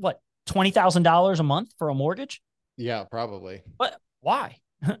 That's what, $20,000 a month for a mortgage? Yeah, probably. But why?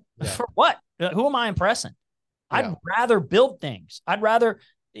 For what? Who am I impressing? I'd rather build things. I'd rather,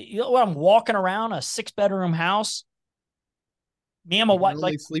 I'm walking around a 6-bedroom house. Me and my wife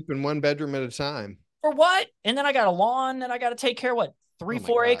only sleep in 1 bedroom at a time. For what? And then I got a lawn that I got to take care of. What,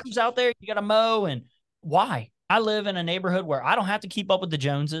 3-4 acres out there? You got to mow. And why? I live in a neighborhood where I don't have to keep up with the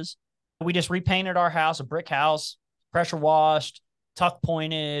Joneses. We just repainted our house, a brick house, pressure washed, tuck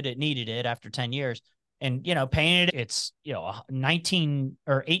pointed. It needed it after 10 years. And, painted. It's, 19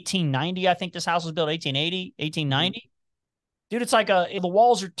 or 1890. I think this house was built 1880, 1890. Dude, it's like the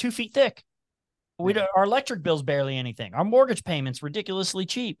walls are 2 feet thick. Our electric bill's barely anything. Our mortgage payment's ridiculously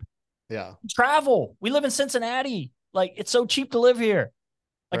cheap. Yeah. Travel. We live in Cincinnati. Like, it's so cheap to live here.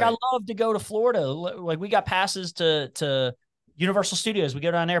 Like, right. I love to go to Florida. Like, we got passes to Universal Studios. We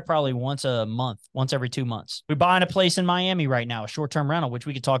go down there probably once a month, once every 2 months. We're buying a place in Miami right now, a short-term rental, which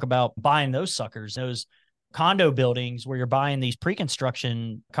we could talk about buying those suckers, those condo buildings where you're buying these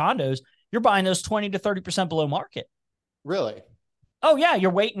pre-construction condos. You're buying those 20 to 30% below market. Really? Oh, yeah.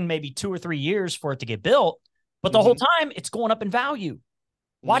 You're waiting maybe 2 or 3 years for it to get built, but the whole time it's going up in value.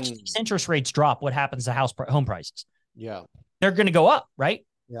 Watch these interest rates drop. What happens to home prices? Yeah. They're going to go up, right?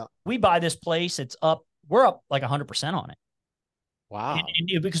 Yeah. We buy this place. It's up. We're up like 100% on it. Wow.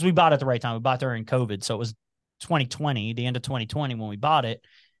 And because we bought it at the right time. We bought during COVID. So it was 2020, the end of 2020 when we bought it.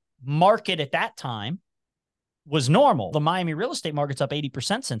 Market at that time was normal. The Miami real estate market's up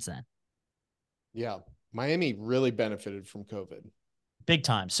 80% since then. Yeah. Miami really benefited from COVID. Big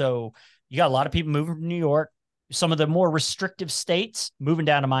time. So you got a lot of people moving from New York, some of the more restrictive states moving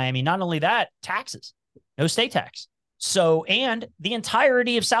down to Miami. Not only that, taxes, no state tax. So, and the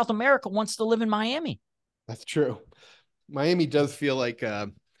entirety of South America wants to live in Miami. That's true. Miami does feel like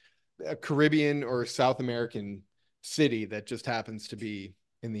a Caribbean or South American city that just happens to be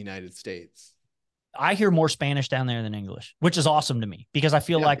in the United States. I hear more Spanish down there than English, which is awesome to me because I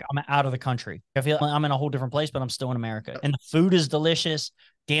feel like I'm out of the country. I feel like I'm in a whole different place, but I'm still in America. And the food is delicious.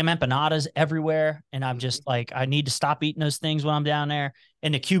 Damn empanadas everywhere. And I'm just like, I need to stop eating those things when I'm down there.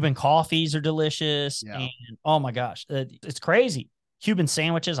 And the Cuban coffees are delicious. Yeah. And oh my gosh, it's crazy. Cuban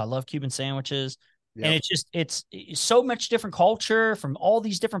sandwiches. I love Cuban sandwiches. Yep. And it's so much different culture from all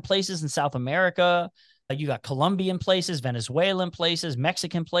these different places in South America. You got Colombian places, Venezuelan places,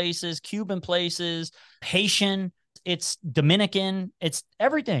 Mexican places, Cuban places, Haitian, it's Dominican, it's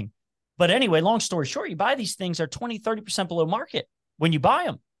everything. But anyway, long story short, you buy these things are 20, 30% below market when you buy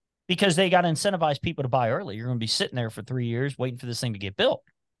them because they got to incentivize people to buy early. You're going to be sitting there for 3 years waiting for this thing to get built,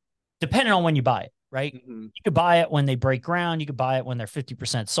 depending on when you buy it, right? Mm-hmm. You could buy it when they break ground. You could buy it when they're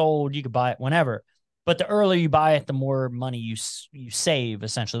 50% sold. You could buy it whenever. But the earlier you buy it, the more money you save,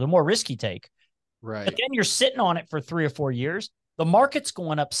 essentially, the more risk you take. Right. But then you're sitting on it for 3 or 4 years. The market's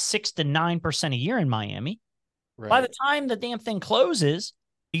going up 6 to 9% a year in Miami. Right. By the time the damn thing closes,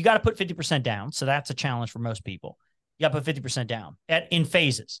 you got to put 50% down. So that's a challenge for most people. You got to put 50% down in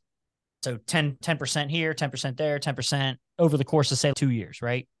phases. So 10% here, 10% there, 10% over the course of, say, 2 years,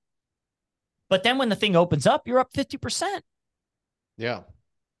 right? But then when the thing opens up, you're up 50%. Yeah.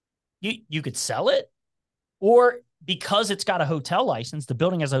 You could sell it, or because it's got a hotel license, the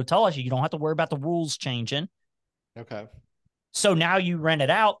building has a hotel license, you don't have to worry about the rules changing. Okay. So now you rent it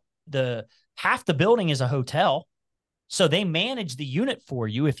out. Half the building is a hotel. So they manage the unit for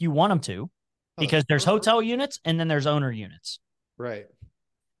you if you want them to, because there's hotel units and then there's owner units. Right.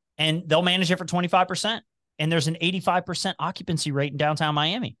 And they'll manage it for 25%. And there's an 85% occupancy rate in downtown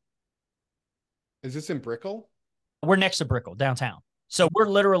Miami. Is this in Brickell? We're next to Brickell, downtown. So we're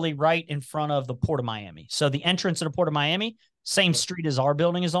literally right in front of the Port of Miami. So the entrance to the Port of Miami, same street as our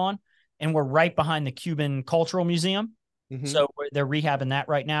building is on, and we're right behind the Cuban Cultural Museum. Mm-hmm. So they're rehabbing that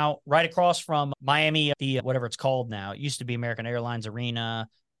right now, right across from Miami, whatever it's called now. It used to be American Airlines Arena.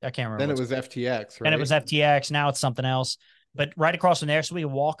 I can't remember. Then it was FTX, right? Then it was FTX. Now it's something else. But right across from there, so we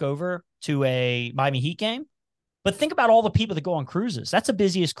can walk over to a Miami Heat game. But think about all the people that go on cruises. That's the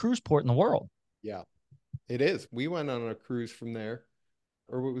busiest cruise port in the world. Yeah, it is. We went on a cruise from there.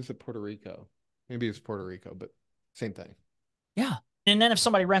 Or what was it, Puerto Rico? Maybe it was Puerto Rico, but same thing. Yeah. And then if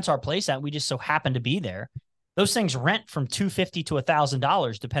somebody rents our place out, we just so happen to be there. Those things rent from $250 to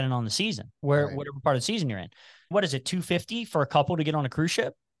 $1,000, depending on the season, whatever part of the season you're in. What is it, $250 for a couple to get on a cruise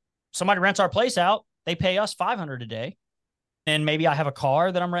ship? Somebody rents our place out. They pay us $500 a day. And maybe I have a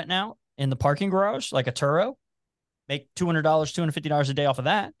car that I'm renting out in the parking garage, like a Turo. Make $200, $250 a day off of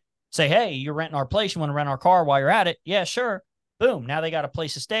that. Say, hey, you're renting our place. You want to rent our car while you're at it? Yeah, sure. Boom. Now they got a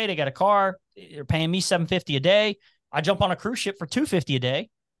place to stay. They got a car. They're paying me $750 a day. I jump on a cruise ship for $250 a day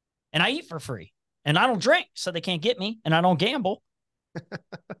and I eat for free and I don't drink. So they can't get me and I don't gamble. So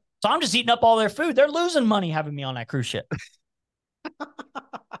I'm just eating up all their food. They're losing money having me on that cruise ship.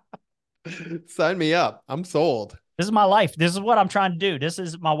 Sign me up. I'm sold. This is my life. This is what I'm trying to do. This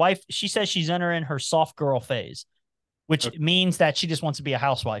is my wife. She says she's entering her soft girl phase, which means that she just wants to be a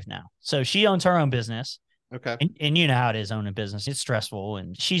housewife now. So she owns her own business. Okay. And you know how it is owning a business. It's stressful.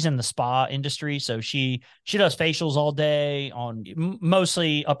 And she's in the spa industry. So she does facials all day on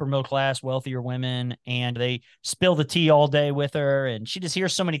mostly upper middle class, wealthier women. And they spill the tea all day with her. And she just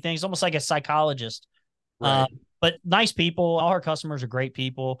hears so many things, almost like a psychologist. Right. But nice people. All her customers are great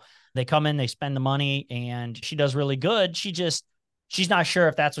people. They come in, they spend the money, and she does really good. She she's not sure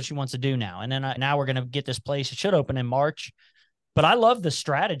if that's what she wants to do now. And then now we're going to get this place. It should open in March. But I love the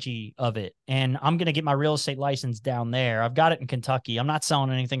strategy of it. And I'm going to get my real estate license down there. I've got it in Kentucky. I'm not selling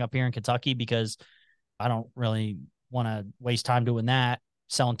anything up here in Kentucky because I don't really want to waste time doing that,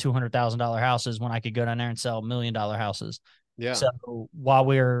 selling $200,000 houses when I could go down there and sell $1 million houses. Yeah. So while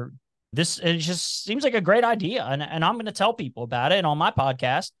it just seems like a great idea. And I'm going to tell people about it on my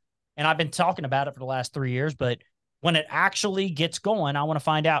podcast. And I've been talking about it for the last 3 years, but when it actually gets going, I want to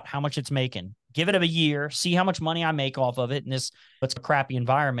find out how much it's making. Give it a year, see how much money I make off of it. And it's a crappy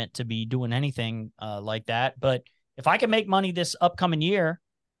environment to be doing anything like that. But if I can make money this upcoming year,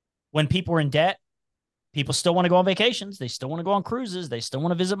 when people are in debt, people still want to go on vacations. They still want to go on cruises. They still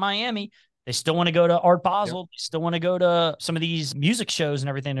want to visit Miami. They still want to go to Art Basel. Yep. They still want to go to some of these music shows and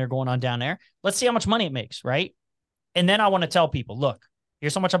everything that are going on down there. Let's see how much money it makes, right? And then I want to tell people, look,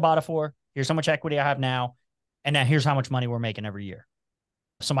 here's how much I bought it for. Here's how much equity I have now. And now here's how much money we're making every year.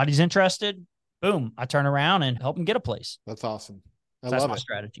 If somebody's interested, boom, I turn around and help them get a place. That's awesome. That's my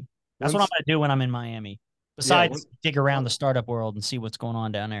strategy. That's what I'm going to do when I'm in Miami. Besides dig around the startup world and see what's going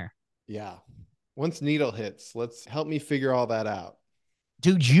on down there. Yeah. Once Needle hits, let's help me figure all that out.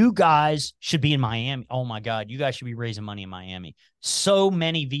 Dude, you guys should be in Miami. Oh my God. You guys should be raising money in Miami. So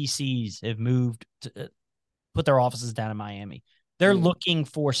many VCs have moved to put their offices down in Miami. They're looking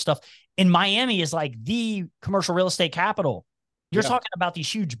for stuff. And Miami is like the commercial real estate capital. You're talking about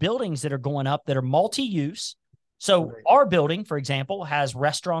these huge buildings that are going up that are multi-use. So our building, for example, has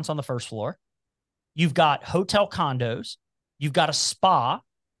restaurants on the first floor. You've got hotel condos. You've got a spa.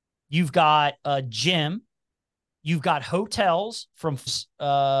 You've got a gym. You've got hotels from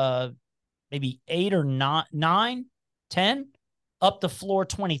maybe 8 or 9, 10, up to floor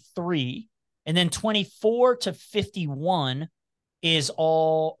 23. And then 24 to 51 is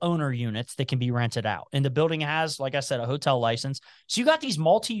all owner units that can be rented out. And the building has, like I said, a hotel license. So you got these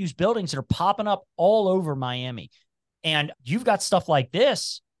multi-use buildings that are popping up all over Miami. And you've got stuff like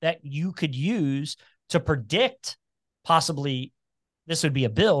this that you could use to predict possibly, this would be a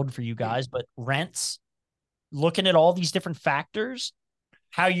build for you guys, but rents, looking at all these different factors,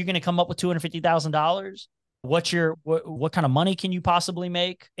 how you're going to come up with $250,000. What kind of money can you possibly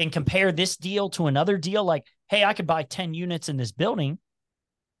make, and compare this deal to another deal? Like, hey, I could buy 10 units in this building,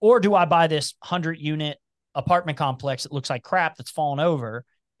 or do I buy this 100-unit apartment complex that looks like crap that's fallen over,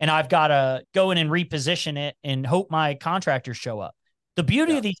 and I've got to go in and reposition it and hope my contractors show up? The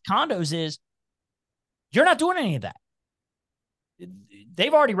beauty of these condos is you're not doing any of that.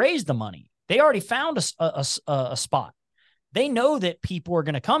 They've already raised the money. They already found a spot. They know that people are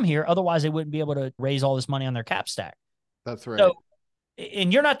going to come here. Otherwise, they wouldn't be able to raise all this money on their cap stack. That's right. So,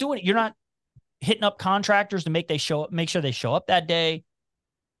 and you're not doing it. You're not hitting up contractors to make sure they show up that day.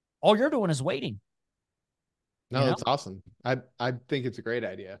 All you're doing is waiting. No, that's awesome. I think it's a great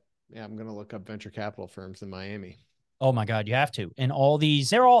idea. Yeah, I'm going to look up venture capital firms in Miami. Oh my God, you have to. And all these,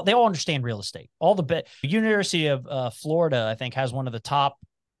 they all understand real estate. University of Florida, I think, has one of the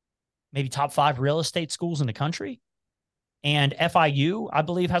maybe top 5 real estate schools in the country. And FIU, I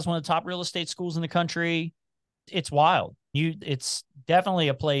believe, has one of the top real estate schools in the country. It's wild. It's definitely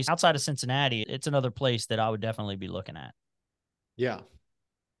a place outside of Cincinnati. It's another place that I would definitely be looking at. Yeah.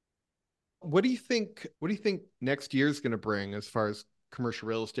 What do you think next year is going to bring as far as commercial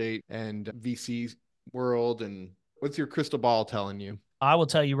real estate and VC world? And what's your crystal ball telling you? I will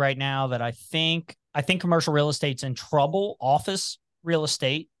tell you right now that I think commercial real estate's in trouble. Office real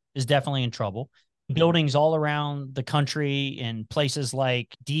estate is definitely in trouble. Buildings all around the country in places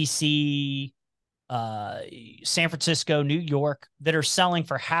like DC, San Francisco, New York, that are selling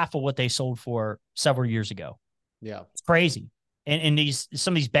for half of what they sold for several years ago. Yeah. It's crazy. And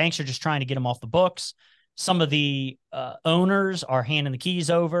some of these banks are just trying to get them off the books. Some of the owners are handing the keys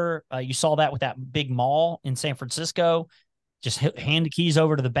over. You saw that with that big mall in San Francisco. Just hand the keys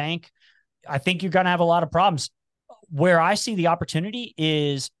over to the bank. I think you're going to have a lot of problems. Where I see the opportunity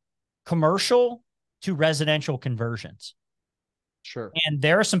is commercial to residential conversions. Sure. And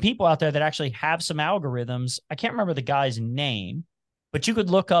there are some people out there that actually have some algorithms. I can't remember the guy's name, but you could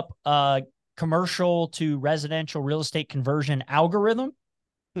look up commercial to residential real estate conversion algorithm.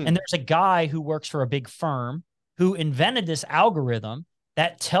 And there's a guy who works for a big firm who invented this algorithm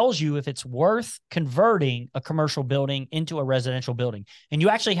that tells you if it's worth converting a commercial building into a residential building. And you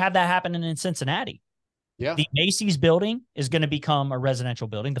actually have that happening in Cincinnati. Yeah. The Macy's building is going to become a residential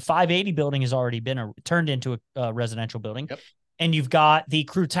building. The 580 building has already been turned into a residential building. Yep. And you've got the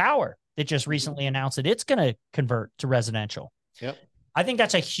Crew Tower that just recently announced that it's going to convert to residential. Yep. I think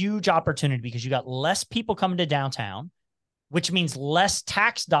that's a huge opportunity because you got less people coming to downtown, which means less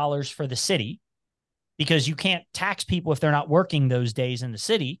tax dollars for the city because you can't tax people if they're not working those days in the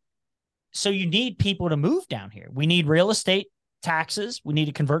city. So you need people to move down here. We need real estate taxes. We need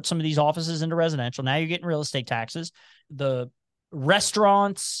to convert some of these offices into residential. Now you're getting real estate taxes. The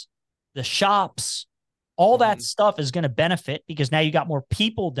restaurants, the shops, all that stuff is going to benefit because now you got more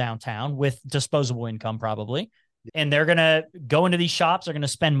people downtown with disposable income probably. And they're going to go into these shops. They're going to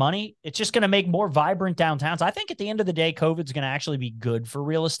spend money. It's just going to make more vibrant downtowns. I think at the end of the day, COVID's going to actually be good for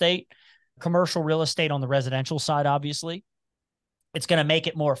real estate, commercial real estate on the residential side, obviously. It's going to make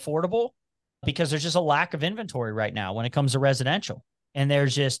it more affordable because there's just a lack of inventory right now when it comes to residential. And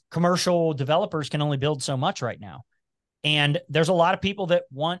there's just commercial developers can only build so much right now. And there's a lot of people that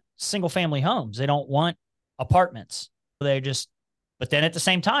want single family homes. They don't want apartments. But then at the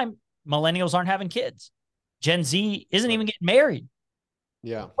same time, millennials aren't having kids. Gen Z isn't even getting married.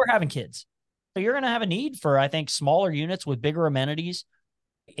 Yeah. We're having kids. So you're going to have a need for, I think, smaller units with bigger amenities.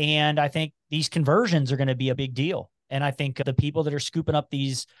 And I think these conversions are going to be a big deal. And I think the people that are scooping up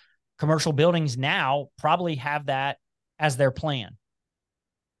these commercial buildings now probably have that as their plan.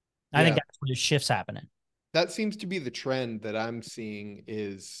 I think that's where the shift's happening. That seems to be the trend that I'm seeing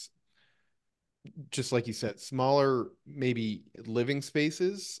is just like you said, smaller, maybe living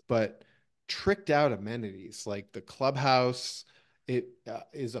spaces, but tricked out amenities like the clubhouse. It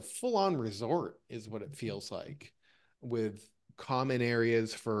is a full-on resort is what it feels like, with common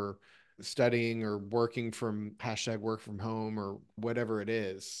areas for studying or working from #work from home or whatever it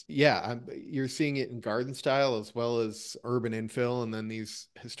is. Yeah, you're seeing it in garden style as well as urban infill, and then these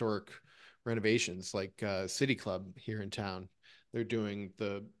historic renovations like City Club here in town. They're doing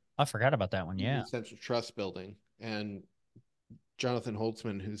I forgot about that one. Yeah. Central Trust building, and Jonathan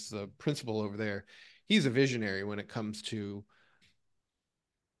Holtzman, who's the principal over there, he's a visionary when it comes to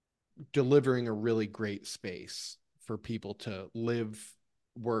delivering a really great space for people to live,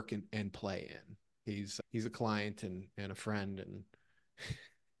 work, and play in. He's a client and a friend, and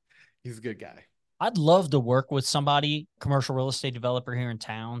he's a good guy. I'd love to work with somebody, commercial real estate developer here in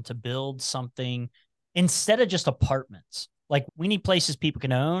town, to build something instead of just apartments. Like, we need places people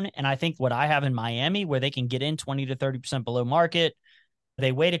can own. And I think what I have in Miami, where they can get in 20 to 30% below market,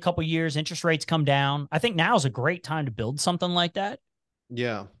 they wait a couple years, interest rates come down. I think now is a great time to build something like that.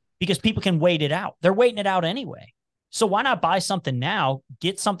 Yeah. Because people can wait it out. They're waiting it out anyway. So why not buy something now,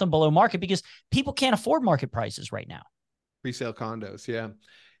 get something below market, because people can't afford market prices right now. Resale condos. Yeah.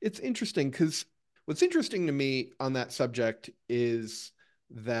 It's interesting because what's interesting to me on that subject is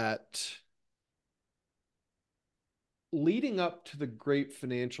that leading up to the great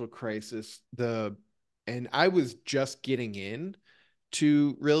financial crisis, and I was just getting in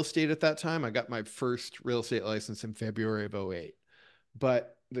to real estate at that time. I got my first real estate license in February of 2008.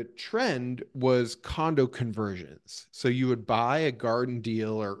 But the trend was condo conversions. So you would buy a garden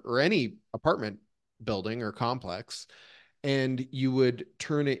deal or any apartment building or complex, and you would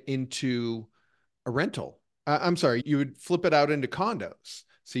turn it into a rental. I'm sorry, you would flip it out into condos.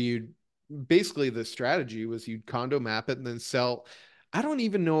 So basically the strategy was you'd condo map it and then sell. I don't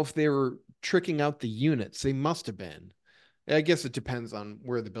even know if they were tricking out the units. They must have been. I guess it depends on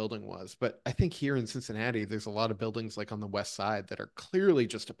where the building was. But I think here in Cincinnati, there's a lot of buildings like on the west side that are clearly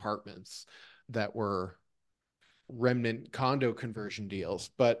just apartments that were remnant condo conversion deals.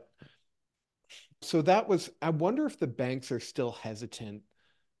 But so I wonder if the banks are still hesitant,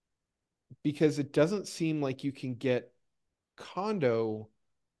 because it doesn't seem like you can get condo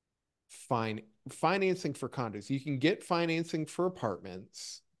financing for condos. You can get financing for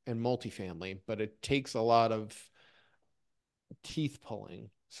apartments and multifamily, but it takes a lot of teeth pulling,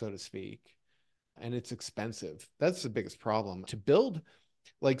 so to speak, and it's expensive. That's the biggest problem to build.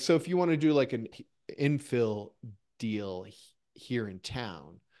 Like, so if you want to do like an infill deal here in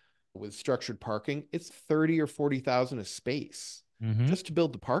town with structured parking, it's 30 or 40,000 a space just to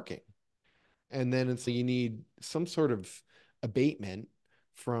build the parking. And then you need some sort of abatement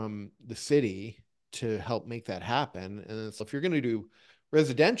from the city to help make that happen. And so if you're going to do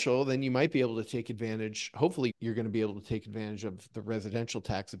residential, then you might be able to take advantage. Hopefully you're going to be able to take advantage of the residential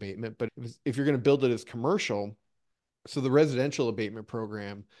tax abatement. But if you're going to build it as commercial, so the residential abatement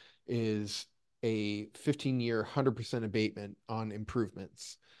program is a 15-year, 100% abatement on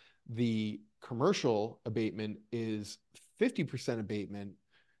improvements. The commercial abatement is 50% abatement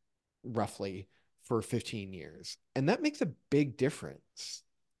roughly for 15 years. And that makes a big difference.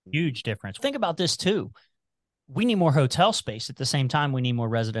 Huge difference. Think about this too. We need more hotel space. At the same time, we need more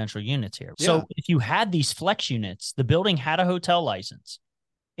residential units here. Yeah. So if you had these flex units, the building had a hotel license.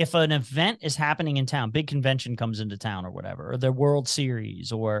 If an event is happening in town, big convention comes into town or whatever, or the World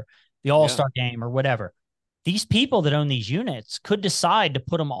Series or the All-Star game or whatever, these people that own these units could decide to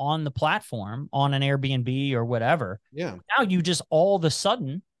put them on the platform on an Airbnb or whatever. Yeah. Now you just all of a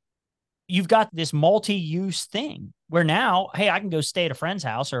sudden, you've got this multi-use thing where now, hey, I can go stay at a friend's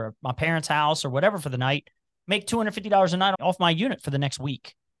house or my parents' house or whatever for the night, make $250 a night off my unit for the next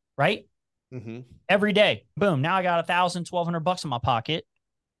week, right? Mm-hmm. Every day. Boom. Now I got $1,000, $1,200 in my pocket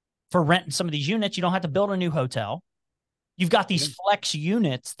for renting some of these units. You don't have to build a new hotel. You've got these flex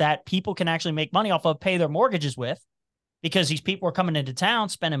units that people can actually make money off of, pay their mortgages with, because these people are coming into town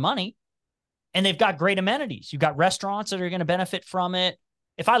spending money, and they've got great amenities. You've got restaurants that are going to benefit from it.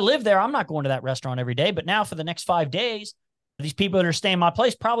 If I live there, I'm not going to that restaurant every day, but now for the next 5 days, these people that are staying in my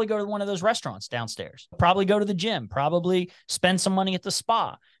place probably go to one of those restaurants downstairs, probably go to the gym, probably spend some money at the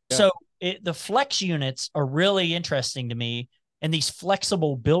spa. Yeah. So the flex units are really interesting to me. And these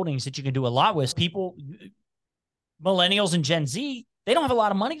flexible buildings that you can do a lot with. People, millennials and Gen Z, they don't have a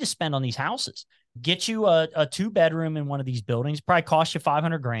lot of money to spend on these houses. Get you a 2-bedroom in one of these buildings, probably cost you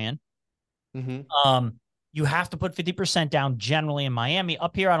 $500,000. Mm-hmm. You have to put 50% down generally in Miami.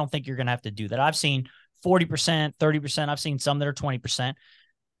 Up here, I don't think you're going to have to do that. I've seen 40%, 30%. I've seen some that are 20%.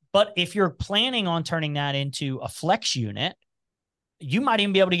 But if you're planning on turning that into a flex unit, you might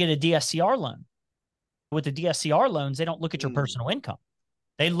even be able to get a DSCR loan. With the DSCR loans, they don't look at your personal income.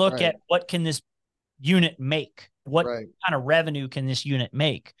 They look at what can this unit make? What kind of revenue can this unit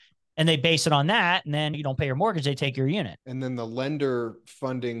make? And they base it on that. And then you don't pay your mortgage, they take your unit. And then the lender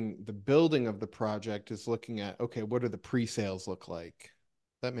funding the building of the project is looking at, okay, what do the pre-sales look like?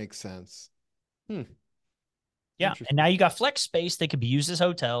 That makes sense. Yeah. And now you got flex space. They could be used as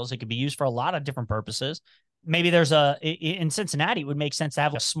hotels. It could be used for a lot of different purposes. Maybe there's in Cincinnati, it would make sense to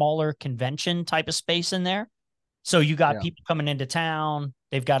have a smaller convention type of space in there. So you got people coming into town.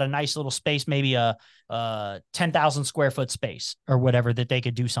 They've got a nice little space, maybe a 10,000 square foot space or whatever that they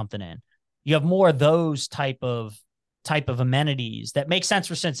could do something in. You have more of those type of amenities that make sense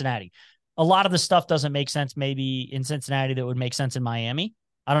for Cincinnati. A lot of the stuff doesn't make sense maybe in Cincinnati that would make sense in Miami.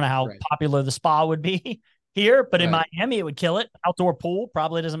 I don't know how popular the spa would be here, but in Miami, it would kill it. Outdoor pool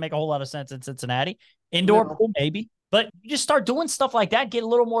probably doesn't make a whole lot of sense in Cincinnati. Indoor pool, maybe. But you just start doing stuff like that, get a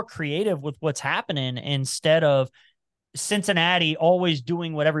little more creative with what's happening instead of Cincinnati always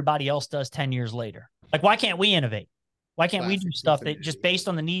doing what everybody else does 10 years later. Like, why can't we innovate? Why can't we do stuff that just based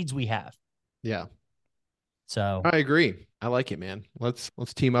on the needs we have? Yeah. So I agree. I like it, man. Let's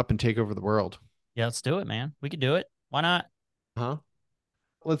team up and take over the world. Yeah, let's do it, man. We could do it. Why not?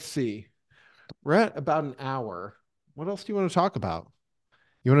 Let's see. We're at about an hour. What else do you want to talk about?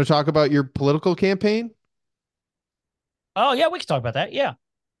 You want to talk about your political campaign? Oh, yeah, we can talk about that. Yeah.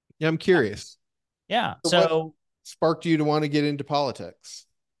 Yeah, I'm curious. Yeah. So what sparked you to want to get into politics?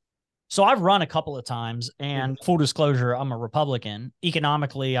 So I've run a couple of times, and full disclosure, I'm a Republican.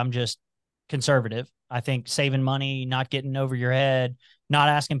 Economically, I'm just conservative. I think saving money, not getting over your head, not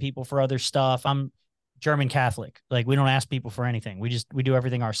asking people for other stuff. I'm German Catholic. Like, we don't ask people for anything. We do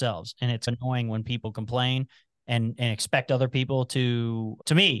everything ourselves. And it's annoying when people complain and expect other people to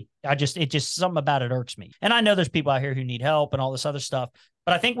me. It just something about it irks me. And I know there's people out here who need help and all this other stuff,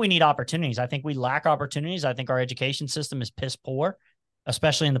 but I think we need opportunities. I think we lack opportunities. I think our education system is piss poor,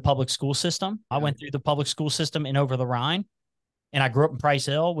 especially in the public school system. I went through the public school system in Over the Rhine, and I grew up in Price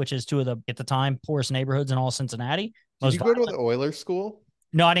Hill, which is two of the, at the time, poorest neighborhoods in all Cincinnati. Did you go to the Euler school?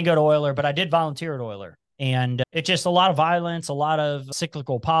 No, I didn't go to Euler, but I did volunteer at Euler. And it's just a lot of violence, a lot of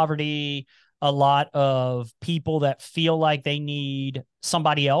cyclical poverty, a lot of people that feel like they need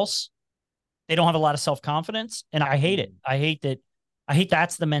somebody else. They don't have a lot of self-confidence. And I hate it. I hate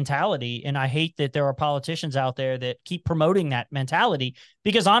that's the mentality. And I hate that there are politicians out there that keep promoting that mentality,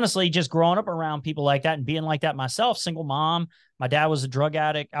 because honestly, just growing up around people like that and being like that myself, single mom, my dad was a drug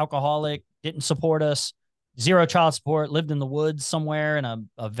addict, alcoholic, didn't support us, zero child support, lived in the woods somewhere in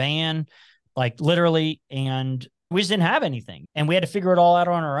a van, like literally. And we just didn't have anything. And we had to figure it all out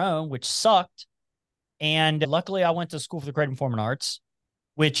on our own, which sucked. And luckily I went to school for the creative performing arts,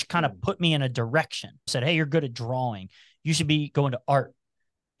 which kind of put me in a direction. Said, hey, you're good at drawing. You should be going to art.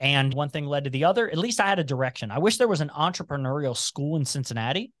 And one thing led to the other. At least I had a direction. I wish there was an entrepreneurial school in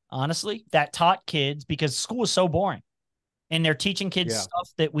Cincinnati, honestly, that taught kids, because school was so boring. And they're teaching kids stuff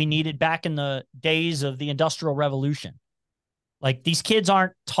that we needed back in the days of the Industrial Revolution. Like, these kids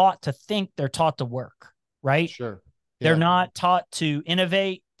aren't taught to think, they're taught to work, right? Sure. Yeah. They're not taught to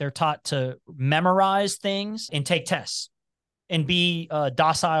innovate. They're taught to memorize things and take tests and be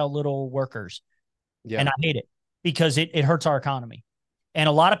docile little workers. Yeah. And I hate it, because it hurts our economy. And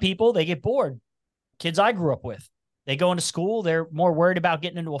a lot of people, they get bored. Kids I grew up with, they go into school, they're more worried about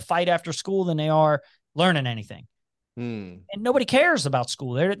getting into a fight after school than they are learning anything. Hmm. And nobody cares about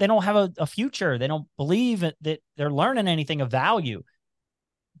school. They don't have a future. They don't believe that they're learning anything of value.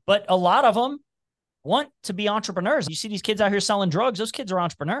 But a lot of them want to be entrepreneurs. You see these kids out here selling drugs. Those kids are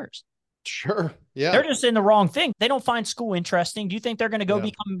entrepreneurs. Sure. Yeah. They're just in the wrong thing. They don't find school interesting. Do you think they're going to go Yeah.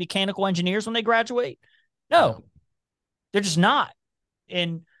 become mechanical engineers when they graduate? No, No. they're just not.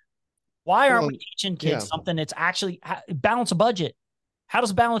 And why aren't Well, we teaching kids yeah. something that's actually balance a budget? How does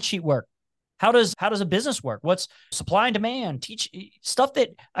a balance sheet work? How does a business work? What's supply and demand? Teach stuff that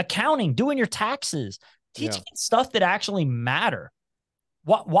accounting, doing your taxes, teach Yeah. stuff that actually matter.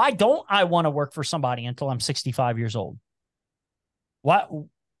 Why don't I want to work for somebody until I'm 65 years old?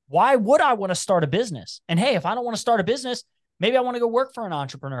 Why would I want to start a business? And hey, if I don't want to start a business, maybe I want to go work for an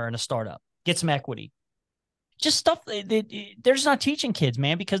entrepreneur in a startup, get some equity. Just stuff they're just not teaching kids,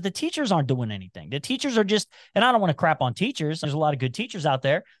 man, because the teachers aren't doing anything. The teachers are just, and I don't want to crap on teachers. There's a lot of good teachers out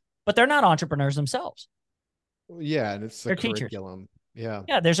there, but they're not entrepreneurs themselves. Yeah. And it's the They're teachers. curriculum. Yeah.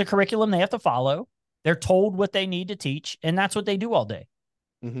 Yeah, there's a curriculum they have to follow. They're told what they need to teach, and that's what they do all day.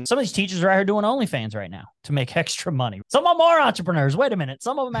 Mm-hmm. Some of these teachers are out here doing OnlyFans right now to make extra money. Some of them are entrepreneurs. Wait a minute.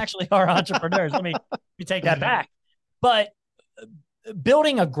 Some of them actually are entrepreneurs. Let me take that back. But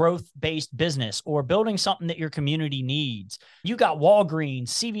building a growth-based business or building something that your community needs. You got Walgreens,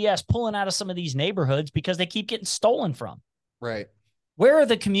 CVS pulling out of some of these neighborhoods because they keep getting stolen from. Right. Where are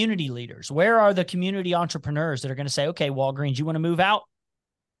the community leaders? Where are the community entrepreneurs that are going to say, okay, Walgreens, you want to move out?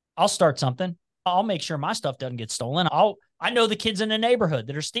 I'll start something. I'll make sure my stuff doesn't get stolen. I know the kids in the neighborhood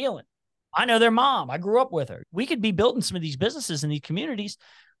that are stealing. I know their mom. I grew up with her. We could be building some of these businesses in these communities.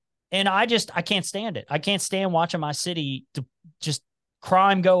 And I can't stand it. I can't stand watching my city to just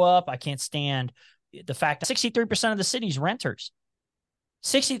crime go up. I can't stand the fact that 63% of the city's renters,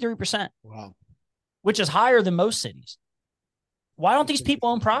 63%. Wow. Which is higher than most cities. Why don't these people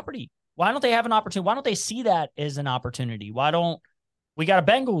own property? Why don't they have an opportunity? Why don't they see that as an opportunity? Why don't we got a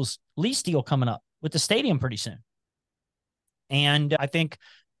Bengals lease deal coming up with the stadium pretty soon? And I think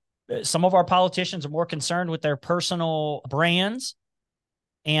some of our politicians are more concerned with their personal brands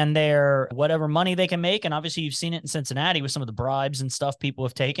and their whatever money they can make. And obviously you've seen it in Cincinnati with some of the bribes and stuff people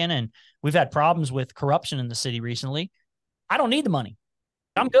have taken. And we've had problems with corruption in the city recently. I don't need the money.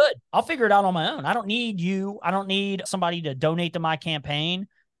 I'm good. I'll figure it out on my own. I don't need you. I don't need somebody to donate to my campaign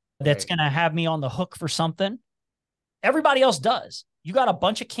that's going to have me on the hook for something. Everybody else does. You got a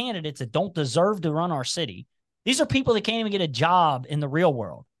bunch of candidates that don't deserve to run our city. These are people that can't even get a job in the real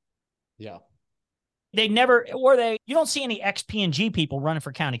world. Yeah. You don't see any ex-P&G people running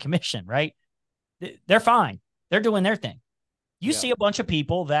for county commission, right? They're fine. They're doing their thing. You see a bunch of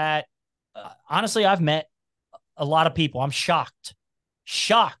people that, honestly, I've met a lot of people. I'm shocked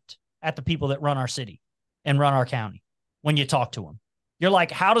at the people that run our city and run our county. When you talk to them, you're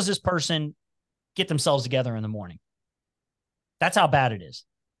like, how does this person get themselves together in the morning? That's how bad it is.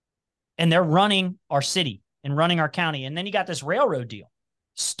 And they're running our city and running our county. And then you got this railroad deal,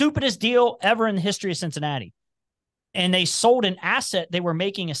 stupidest deal ever in the history of Cincinnati. And they sold an asset they were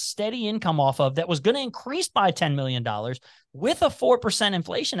making a steady income off of that was going to increase by $10 million with a 4%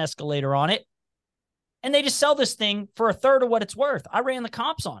 inflation escalator on it. And they just sell this thing for a third of what it's worth. I ran the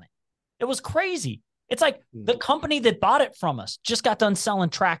comps on it. It was crazy. It's like the company that bought it from us just got done selling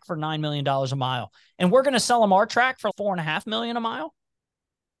track for $9 million a mile. And we're going to sell them our track for $4.5 million a mile.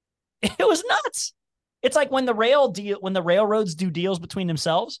 It was nuts. It's like when the railroads do deals between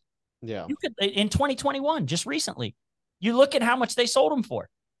themselves. Yeah. You could, in 2021, just recently, you look at how much they sold them for.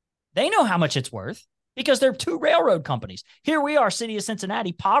 They know how much it's worth because they're two railroad companies. Here we are, city of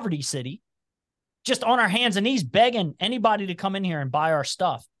Cincinnati, poverty city, just on our hands and knees begging anybody to come in here and buy our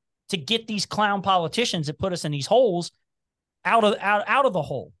stuff to get these clown politicians that put us in these holes out of the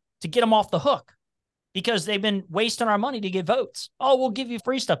hole, to get them off the hook because they've been wasting our money to get votes. Oh, we'll give you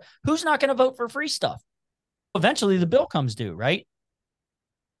free stuff. Who's not going to vote for free stuff? Eventually the bill comes due, right?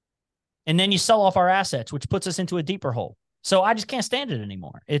 And then you sell off our assets, which puts us into a deeper hole. So I just can't stand it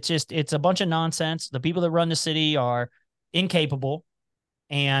anymore. It's a bunch of nonsense. The people that run the city are incapable.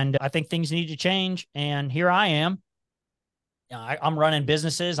 And I think things need to change. And here I am. I'm running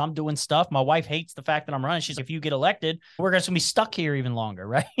businesses. I'm doing stuff. My wife hates the fact that I'm running. She's like, if you get elected, we're going to be stuck here even longer,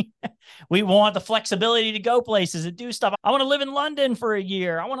 right? We want the flexibility to go places and do stuff. I want to live in London for a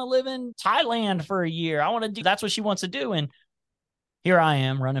year. I want to live in Thailand for a year. That's what she wants to do. And here I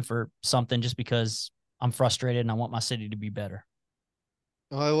am running for something just because I'm frustrated and I want my city to be better.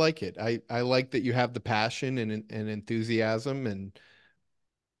 Oh, I like it. I like that you have the passion and enthusiasm, and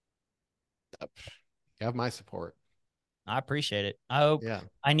you have my support. I appreciate it. I hope Yeah.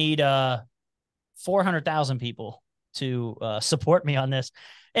 I need 400,000 people to support me on this.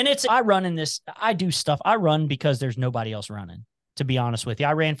 And I run in this, I do stuff. I run because there's nobody else running, to be honest with you.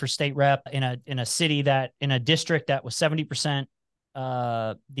 I ran for state rep in a city in a district that was 70%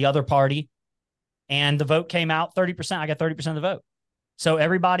 the other party. And the vote came out 30%. I got 30% of the vote. So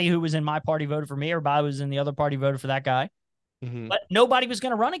everybody who was in my party voted for me. Everybody who was in the other party voted for that guy. Mm-hmm. But nobody was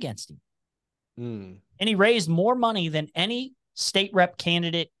going to run against him. Mm. And he raised more money than any state rep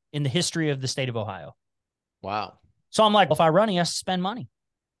candidate in the history of the state of Ohio. Wow. So I'm like, well, if I run, he has to spend money.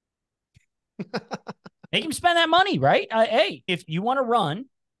 Make him spend that money, right? Hey, if you want to run,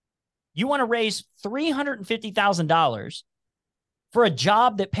 you want to raise $350,000 for a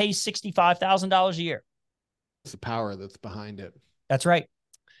job that pays $65,000 a year. It's the power that's behind it. That's right.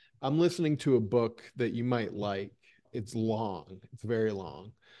 I'm listening to a book that you might like. It's long. It's very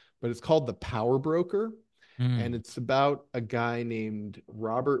long, but it's called The Power Broker. And it's about a guy named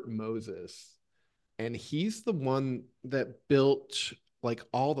Robert Moses. And he's the one that built like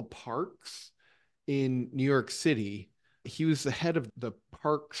all the parks in New York City. He was the head of the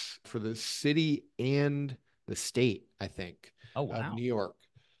parks for the city and the state, I think, of New York.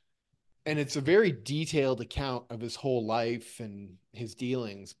 And it's a very detailed account of his whole life and his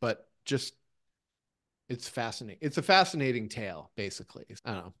dealings, but just it's fascinating. It's a fascinating tale, basically.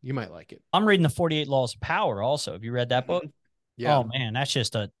 I don't know. You might like it. I'm reading the 48 Laws of Power also. Have you read that book? Yeah. Oh, man, that's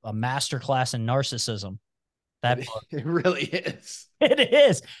just a masterclass in narcissism. That book. It really is. It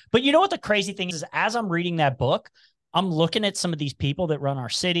is. But you know what the crazy thing is? As I'm reading that book, I'm looking at some of these people that run our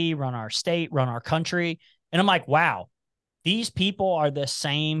city, run our state, run our country. And I'm like, wow, these people are the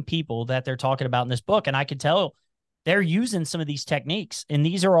same people that they're talking about in this book. And I could tell they're using some of these techniques. And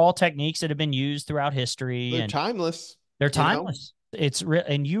these are all techniques that have been used throughout history. They're timeless. They're timeless. It's real.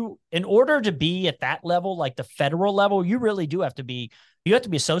 And in order to be at that level, like the federal level, you really do have to be a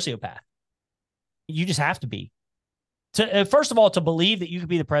sociopath. You just have to be. First of all, to believe that you could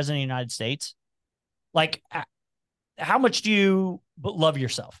be the president of the United States. Like, how much do you love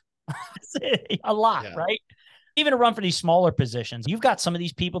yourself? A lot, yeah. Right? Even to run for these smaller positions. You've got some of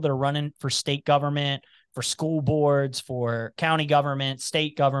these people that are running for state government, for school boards, for county government,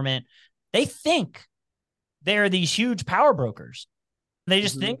 state government. They think they're these huge power brokers. They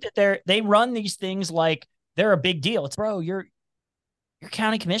just think that they run these things like they're a big deal. It's, bro, you're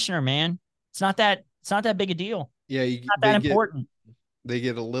county commissioner, man. It's not that big a deal. Yeah, it's not that important. They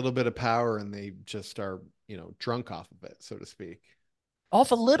get a little bit of power and they just are, drunk off of it, so to speak.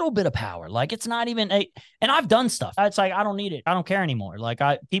 Off a little bit of power. Like, it's not even and I've done stuff. It's like, I don't need it. I don't care anymore. Like,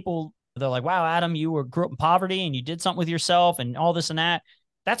 they're like, wow, Adam, you grew up in poverty and you did something with yourself and all this and that.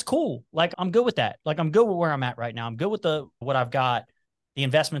 That's cool. Like, I'm good with that. Like, I'm good with where I'm at right now. I'm good with what I've got, the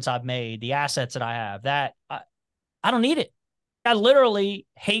investments I've made, the assets that I have. That I don't need it. I literally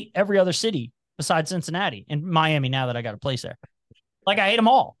hate every other city besides Cincinnati and Miami now that I got a place there. Like, I hate them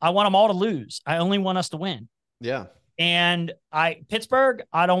all. I want them all to lose. I only want us to win. Yeah. And Pittsburgh,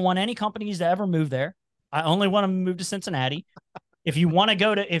 I don't want any companies to ever move there. I only want them to move to Cincinnati. If you want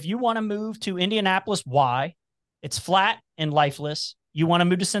to move to Indianapolis, why? It's flat and lifeless. You want to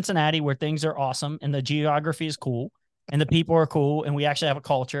move to Cincinnati where things are awesome and the geography is cool and the people are cool and we actually have a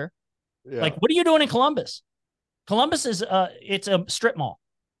culture. Yeah. Like, what are you doing in Columbus? Columbus is it's a strip mall.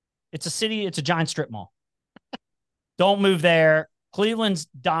 It's a city. It's a giant strip mall. Don't move there. Cleveland's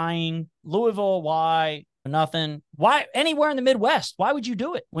dying. Louisville, why? Nothing. Why? Anywhere in the Midwest. Why would you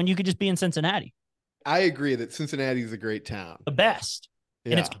do it when you could just be in Cincinnati? I agree that Cincinnati is a great town. The best.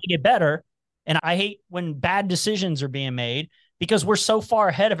 Yeah. And it's going to get better. And I hate when bad decisions are being made because we're so far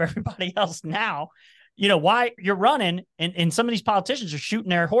ahead of everybody else now. Why you're running and some of these politicians are shooting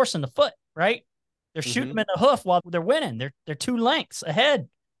their horse in the foot, right? They're shooting them in the hoof while they're winning. They're 2 lengths ahead.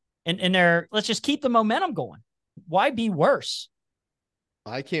 And let's just keep the momentum going. Why be worse?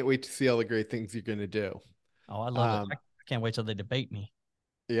 I can't wait to see all the great things you're going to do. Oh, I love it. I can't wait till they debate me.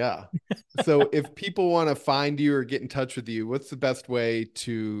 Yeah. So if people want to find you or get in touch with you, what's the best way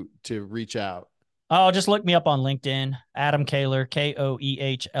to reach out? Oh, just look me up on LinkedIn, Adam Koehler,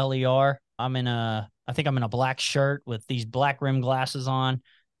 Koehler. I think I'm in a black shirt with these black rim glasses on.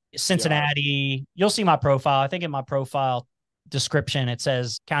 Cincinnati. You'll see my profile. I think in my profile description, it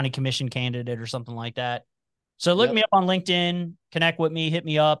says county commission candidate or something like that. So look me up on LinkedIn, connect with me, hit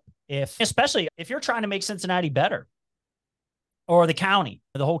me up. Especially if you're trying to make Cincinnati better or the county,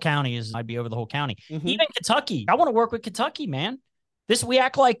 the whole county I'd be over the whole county. Even Kentucky. I want to work with Kentucky, man. We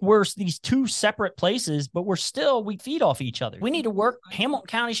act like we're these 2 separate places, but we feed off each other. We need to work. Hamilton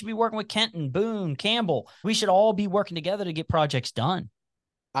County should be working with Kenton, Boone, Campbell. We should all be working together to get projects done.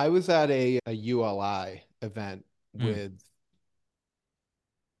 I was at a ULI event with,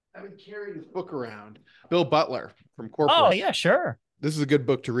 I've been carrying this book around, Bill Butler from corporate. Oh, yeah, sure. this is a good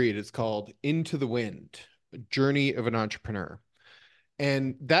book to read. It's called Into the Wind, A Journey of an Entrepreneur.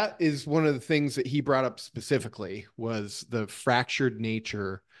 And that is one of the things that he brought up specifically was the fractured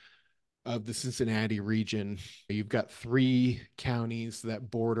nature of the Cincinnati region. You've got three counties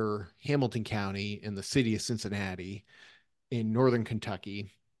that border Hamilton County and the city of Cincinnati in northern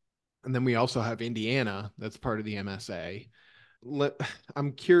Kentucky. And then we also have Indiana, that's part of the MSA.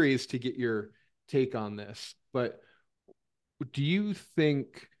 I'm curious to get your take on this, but do you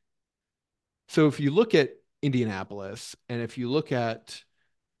think so? If you look at Indianapolis and if you look at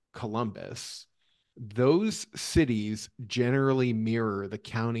Columbus, those cities generally mirror the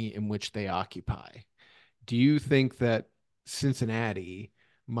county in which they occupy. Do you think that Cincinnati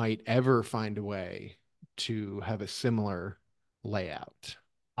might ever find a way to have a similar layout?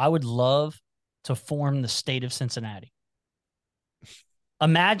 I would love to form the state of Cincinnati.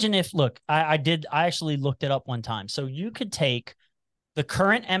 Imagine if, look, I actually looked it up one time. So you could take the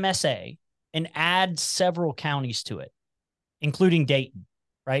current MSA and add several counties to it, including Dayton,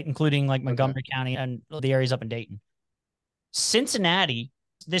 right? Including like Montgomery County and the areas up in Dayton. Cincinnati,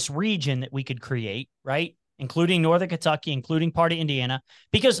 this region that we could create, right? Including Northern Kentucky, including part of Indiana,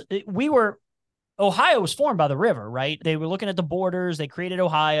 because Ohio was formed by the river, right? They were looking at the borders. They created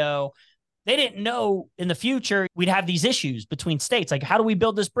Ohio. They didn't know in the future we'd have these issues between states. Like, how do we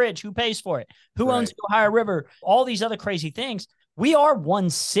build this bridge? Who pays for it? Who owns the Ohio River? All these other crazy things. We are one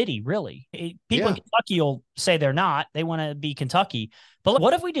city, really. People in Kentucky will say they're not. They want to be Kentucky. But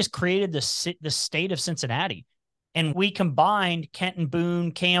what if we just created the state of Cincinnati and we combined Kenton,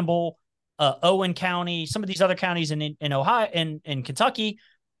 Boone, Campbell, Owen County, some of these other counties in Ohio and in Kentucky,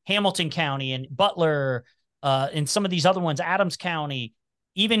 Hamilton County and Butler, and some of these other ones, Adams County,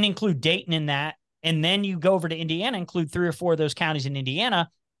 even include Dayton in that. And then you go over to Indiana, include 3 or 4 of those counties in Indiana.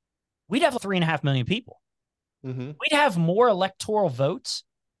 We'd have 3.5 million people. Mm-hmm. We'd have more electoral votes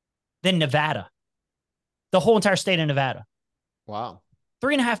than Nevada, the whole entire state of Nevada. Wow.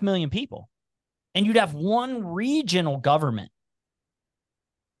 3.5 million people. And you'd have one regional government.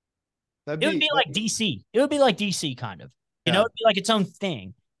 It would be like DC. It would be like DC kind of. You know, it'd be like its own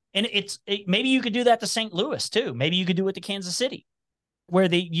thing. And maybe you could do that to St. Louis too. Maybe you could do it to Kansas City, where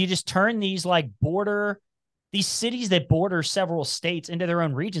you just turn these these cities that border several states into their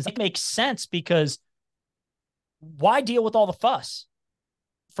own regions. It makes sense because why deal with all the fuss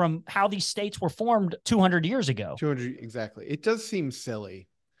from how these states were formed 200 years ago? 200, exactly. It does seem silly.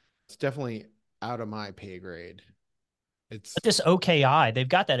 It's definitely out of my pay grade. But this OKI, they've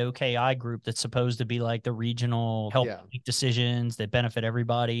got that OKI group that's supposed to be like the regional help make decisions that benefit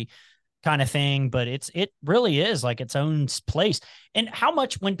everybody kind of thing. But it really is like its own place. And how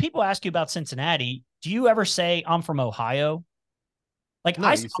much, when people ask you about Cincinnati, do you ever say, I'm from Ohio? Like,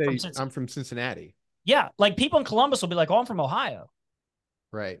 no, you say, I'm from Cincinnati. Yeah. Like people in Columbus will be like, oh, I'm from Ohio.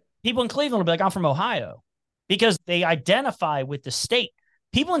 Right. People in Cleveland will be like, I'm from Ohio, because they identify with the state.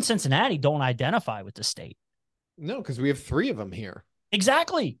 People in Cincinnati don't identify with the state. No, because we have 3 of them here.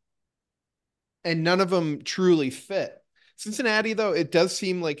 Exactly. And none of them truly fit. Cincinnati, though, it does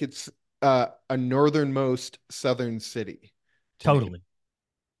seem like it's a northernmost southern city. Totally.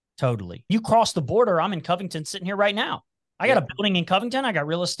 You cross the border. I'm in Covington sitting here right now. I got a building in Covington. I got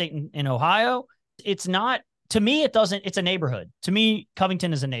real estate in Ohio. It's not, to me, it's a neighborhood. To me,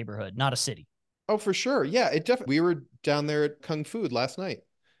 Covington is a neighborhood, not a city. Oh, for sure. Yeah, it definitely. We were down there at Kung Food last night.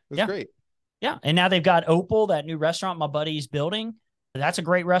 It was great. Yeah. And now they've got Opal, that new restaurant my buddy's building. That's a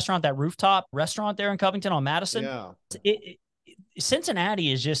great restaurant, that rooftop restaurant there in Covington on Madison. Yeah.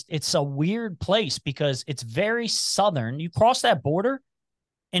 Cincinnati is it's a weird place because it's very southern. You cross that border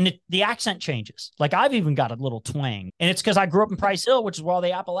and the accent changes. Like, I've even got a little twang. And it's because I grew up in Price Hill, which is where all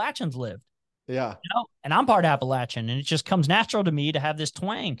the Appalachians lived. Yeah. You know, and I'm part Appalachian, and it just comes natural to me to have this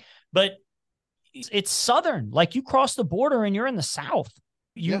twang. But it's southern. Like, you cross the border and you're in the South.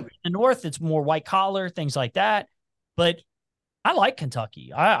 In the North, it's more white collar, things like that. But I like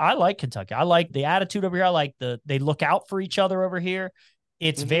Kentucky. I like Kentucky. I like the attitude over here. I like they look out for each other over here.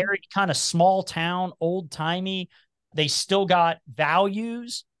 It's very kind of small town, old timey. They still got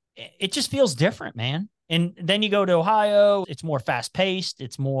values. It just feels different, man. And then you go to Ohio, it's more fast paced.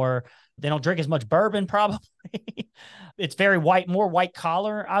 It's more, they don't drink as much bourbon, probably. It's very more white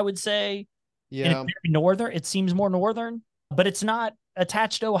collar, I would say. Yeah. And it's very northern. It seems more northern, but it's not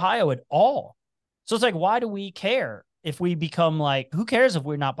attached to Ohio at all. So it's like, why do we care if we become like, who cares if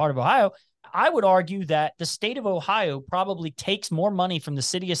we're not part of Ohio? I would argue that the state of Ohio probably takes more money from the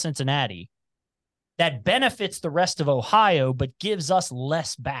city of Cincinnati that benefits the rest of Ohio, but gives us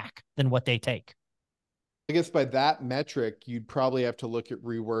less back than what they take. I guess by that metric, you'd probably have to look at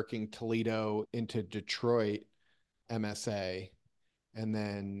reworking Toledo into Detroit MSA and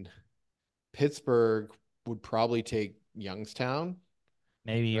then Pittsburgh would probably take Youngstown,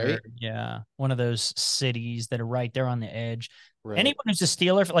 Maybe, or right? yeah, one of those cities that are right there on the edge. Right. Anyone who's a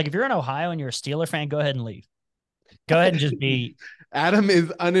Steeler, like if you're in Ohio and you're a Steeler fan, go ahead and leave. Go ahead and just be, Adam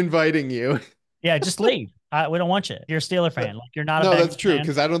is uninviting you. yeah, just leave. We don't want you. You're a Steeler fan. Like you're not a No, that's Bengals true fan.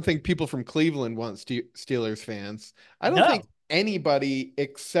 because I don't think people from Cleveland want Steelers fans. I don't think No. anybody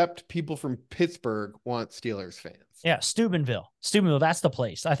except people from Pittsburgh want Steelers fans. Yeah, Steubenville, that's the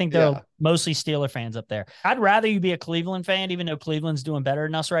place. I think there are Yeah. mostly Steeler fans up there. I'd rather you be a Cleveland fan, even though Cleveland's doing better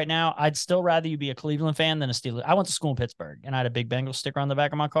than us right now. I'd still rather you be a Cleveland fan than a Steeler. I went to school in Pittsburgh, and I had a big Bengals sticker on the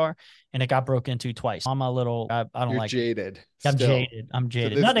back of my car, and it got broke into twice. I'm a little, I don't You're like it. jaded I'm still jaded. I'm to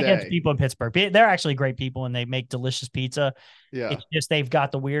jaded. this Nothing against day. people in Pittsburgh. They're actually great people, and they make delicious pizza. Yeah. It's just they've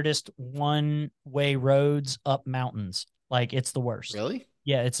got the weirdest one-way roads up mountains. Like it's the worst. Really?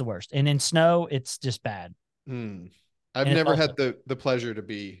 Yeah, it's the worst. And in snow, it's just bad. Hmm. I've And it's never also had the pleasure to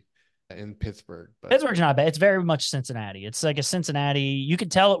be in Pittsburgh, but Pittsburgh's not bad. It's very much Cincinnati. It's like a Cincinnati. You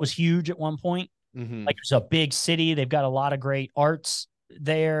could tell it was huge at one point. mhm. Like it's a big city. They've got a lot of great arts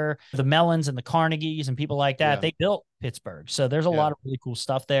there. The Mellons and the Carnegies and people like that. Yeah. They built Pittsburgh. So there's a Yeah. lot of really cool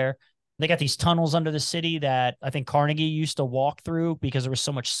stuff there. They got these tunnels under the city that I think Carnegie used to walk through because there was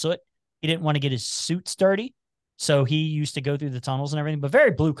so much soot. He didn't want to get his suits dirty. So he used to go through the tunnels and everything, but very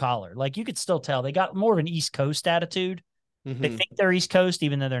blue collar. Like you could still tell they got more of an East Coast attitude. They Mhm. think they're East Coast,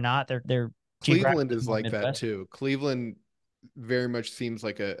 even though they're not. They're Cleveland geographically is more like that Midwest. too. Cleveland very much seems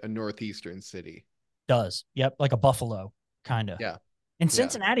like a northeastern city. Does. Yep. Like a Buffalo, kind of. Yeah. And Yeah.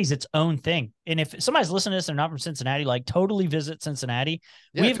 Cincinnati's its own thing. And if somebody's listening to this, they're not from Cincinnati, like totally visit Cincinnati.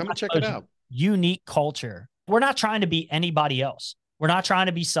 Yeah, We've come got and check the it most out. unique culture. We're not trying to be anybody else. We're not trying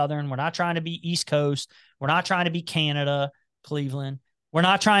to be Southern. We're not trying to be East Coast. We're not trying to be Canada, Cleveland. We're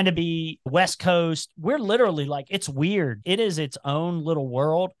not trying to be West Coast. We're literally like, it's weird. It is its own little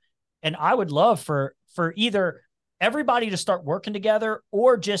world. And I would love for either everybody to start working together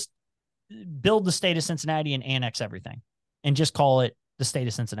or just build the state of Cincinnati and annex everything and just call it the state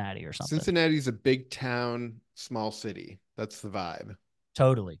of Cincinnati or something. Cincinnati's a big town, small city. That's the vibe.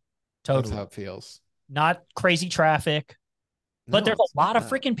 Totally. That's Totally. how it feels. Not crazy traffic, but No, there's it's a lot not of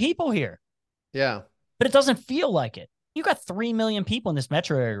that. freaking people here, Yeah. but it doesn't feel like it. You got 3 million people in this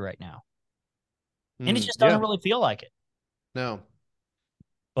metro area right now, and it just Yeah. doesn't really feel like it. No.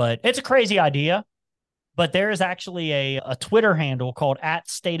 But it's a crazy idea. But there is actually a Twitter handle called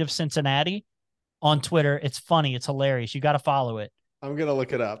 @StateOfCincinnati on Twitter. It's funny. It's hilarious. You got to follow it. I'm gonna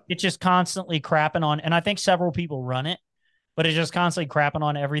look it up. It's just constantly crapping on, and I think several people run it, but it's just constantly crapping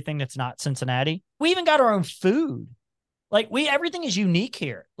on everything that's not Cincinnati. We even got our own food. Like everything is unique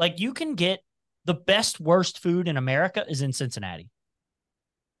here. Like you can get the best, worst food in America is in Cincinnati.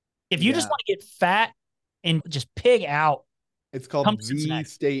 If you just Yeah. want to get fat and just pig out, It's come called to the Cincinnati.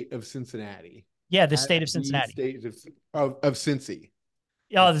 State of Cincinnati. Yeah, the At state of the Cincinnati. State of Cincy.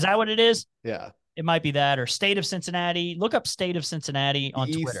 Oh, is that what it is? Yeah. It might be that or state of Cincinnati. Look up state of Cincinnati on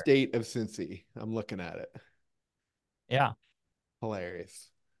The Twitter. State of Cincy. I'm looking at it. Yeah. Hilarious.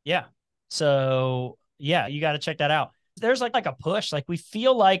 Yeah. So yeah, you got to check that out. There's like a push. Like we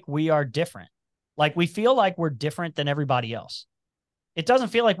feel like we are different. Like we feel like we're different than everybody else. It doesn't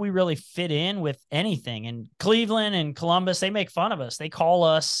feel like we really fit in with anything. And Cleveland and Columbus, they make fun of us. They call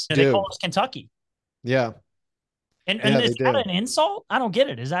us Kentucky. Yeah. And Yeah, is they that do. an insult? I don't get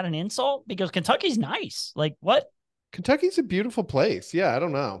it. Is that an insult? Because Kentucky's nice. Like what? Kentucky's a beautiful place. Yeah, I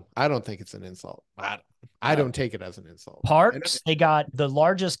don't know. I don't think it's an insult. I don't take it as an insult. Parks. They got the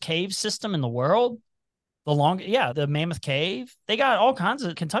largest cave system in the world. The Mammoth Cave. They got all kinds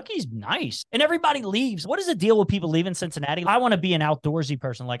of. Kentucky's nice, and everybody leaves. What is the deal with people leaving Cincinnati? I want to be an outdoorsy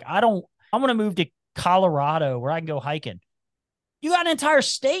person. Like I want to move to Colorado where I can go hiking. You got an entire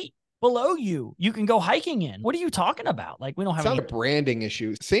state below you. You can go hiking in. What are you talking about? Like we don't have It's not any. a branding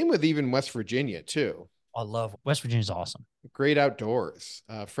issue. Same with even West Virginia too. I love West Virginia's awesome. Great outdoors.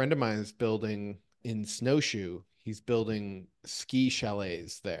 A friend of mine is building in Snowshoe. He's building ski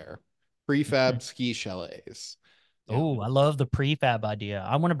chalets there. Prefab ski chalets. Yeah. Oh, I love the prefab idea.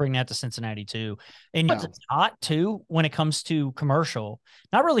 I want to bring that to Cincinnati too. And it's hot too when it comes to commercial,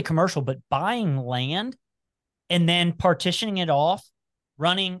 not really commercial, but buying land and then partitioning it off,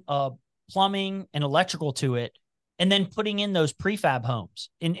 running plumbing and electrical to it, and then putting in those prefab homes.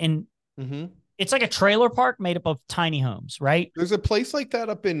 It's like a trailer park made up of tiny homes, right? There's a place like that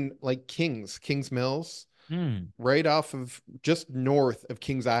up in like Kings Mills, right off of just north of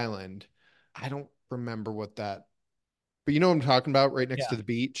Kings Island. I don't remember what that, but you know what I'm talking about, right next to the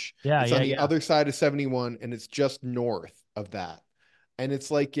beach. Yeah, it's on the other side of 71, and it's just north of that. And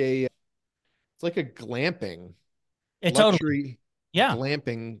it's like a glamping luxury. Totally. Yeah.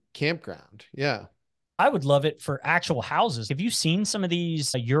 glamping campground. Yeah. I would love it for actual houses. Have you seen some of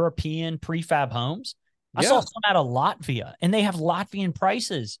these European prefab homes? I saw Yeah. some out of Latvia, and they have Latvian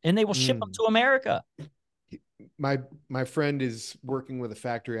prices, and they will ship them Mm. to America. My friend is working with a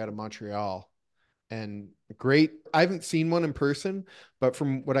factory out of Montreal, and great. I haven't seen one in person, but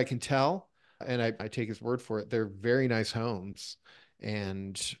from what I can tell, and I take his word for it, they're very nice homes.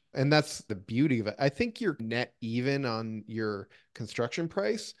 And that's the beauty of it. I think you're net even on your construction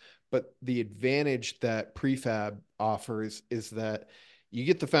price, but the advantage that prefab offers is that you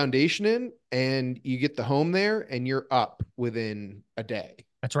get the foundation in and you get the home there and you're up within a day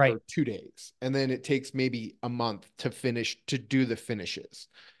That's right. or 2 days. And then it takes maybe a month to do the finishes,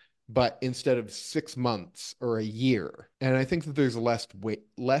 but instead of 6 months or a year. And I think that there's less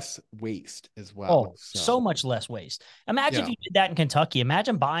waste as well. Oh, so much less waste. Imagine if Yeah. you did that in Kentucky.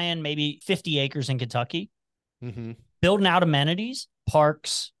 Imagine buying maybe 50 acres in Kentucky, Mm-hmm. building out amenities,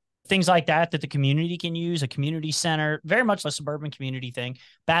 parks, things like that the community can use, a community center, very much a suburban community thing,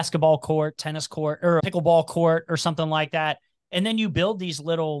 basketball court, tennis court, or a pickleball court or something like that. And then you build these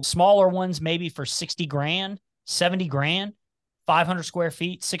little smaller ones, maybe for 60 grand, 70 grand, 500 square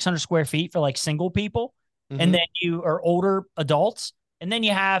feet, 600 square feet for like single people. Mm-hmm. And then you are older adults. And then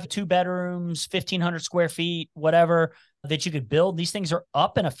you have 2 bedrooms, 1,500 square feet, whatever that you could build. These things are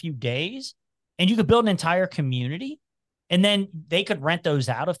up in a few days, and you could build an entire community. And then they could rent those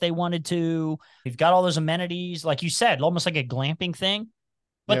out if they wanted to. You've got all those amenities, like you said, almost like a glamping thing,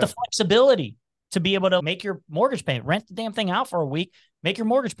 but Yeah. the flexibility to be able to make your mortgage payment, rent the damn thing out for a week, make your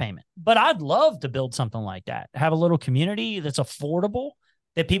mortgage payment. But I'd love to build something like that, have a little community that's affordable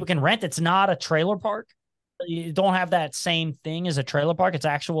that people can rent. It's not a trailer park. You don't have that same thing as a trailer park. It's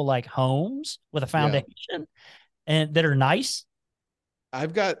actual like homes with a foundation and that are nice.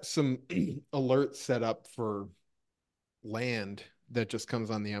 I've got some alerts set up for land that just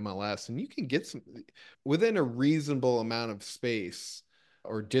comes on the MLS, and you can get some within a reasonable amount of space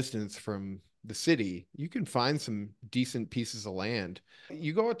or distance from the city. You can find some decent pieces of land.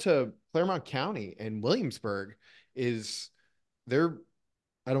 You go to Claremont County, and Williamsburg is they're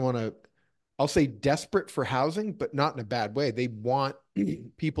I don't want to I'll say desperate for housing, but not in a bad way. They want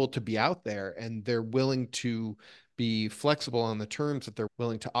people to be out there, and they're willing to be flexible on the terms that they're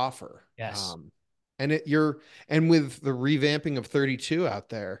willing to offer. Yes. And with the revamping of 32 out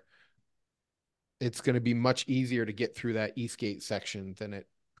there, it's going to be much easier to get through that Eastgate section than it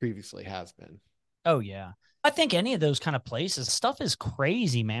previously has been. Oh, yeah. I think any of those kind of places, stuff is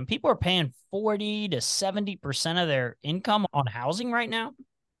crazy, man. People are paying 40 to 70% of their income on housing right now.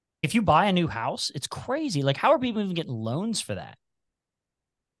 If you buy a new house, it's crazy. Like, how are people even getting loans for that?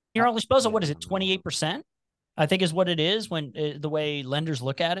 You're only supposed to, what is it, 28%? I think is what it is when the way lenders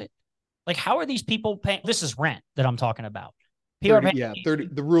look at it. Like, how are these people paying? This is rent that I'm talking about. People 30, are paying yeah, 30.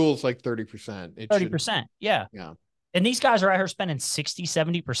 The rule's like 30%. 30%. Yeah. Yeah. And these guys are out here spending 60,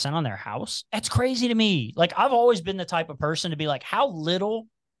 70% on their house. That's crazy to me. Like, I've always been the type of person to be like, how little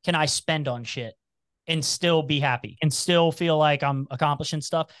can I spend on shit and still be happy and still feel like I'm accomplishing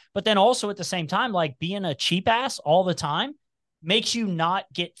stuff? But then also at the same time, like being a cheap ass all the time makes you not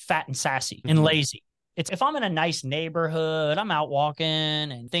get fat and sassy and lazy. It's if I'm in a nice neighborhood, I'm out walking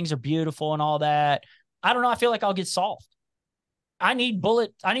and things are beautiful and all that. I don't know. I feel like I'll get soft. I need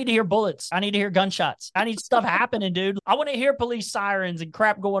bullets. I need to hear bullets. I need to hear gunshots. I need stuff happening, dude. I want to hear police sirens and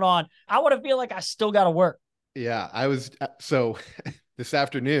crap going on. I want to feel like I still got to work. Yeah. So this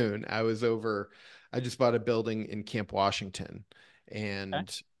afternoon, I just bought a building in Camp Washington, and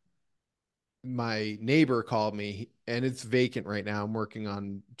Okay. my neighbor called me, and it's vacant right now. I'm working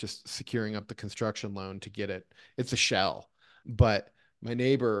on just securing up the construction loan to get it. It's a shell, but my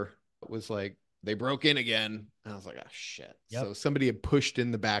neighbor was like, they broke in again. And I was like, oh shit. Yep. So somebody had pushed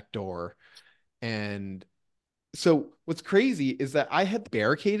in the back door. And so what's crazy is that I had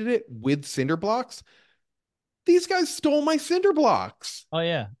barricaded it with cinder blocks. These guys stole my cinder blocks. Oh,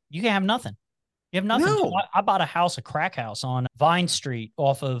 yeah. You can have nothing. You have nothing. No. I bought a crack house on Vine Street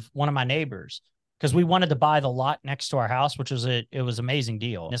off of one of my neighbors because we wanted to buy the lot next to our house, which was it was an amazing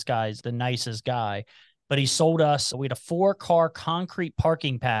deal. This guy's the nicest guy, but he sold us. We had a 4-car concrete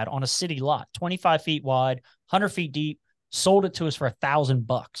parking pad on a city lot, 25 feet wide, 100 feet deep, sold it to us for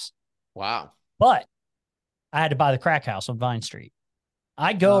 $1,000. Wow. But I had to buy the crack house on Vine Street.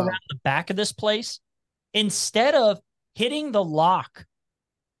 I go around the back of this place. Instead of hitting the lock,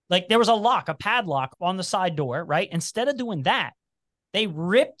 like there was a padlock on the side door, right? Instead of doing that, they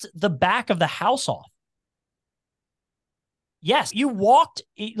ripped the back of the house off. Yes, you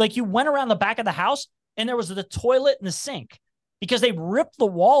went around the back of the house and there was the toilet and the sink because they ripped the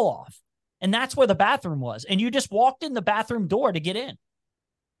wall off. And that's where the bathroom was. And you just walked in the bathroom door to get in.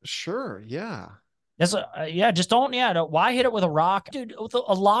 Sure. Yeah. That's just don't, why hit it with a rock? Dude, with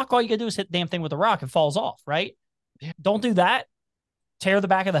a lock, all you gotta do is hit the damn thing with a rock. It falls off, right? Yeah. Don't do that. Tear the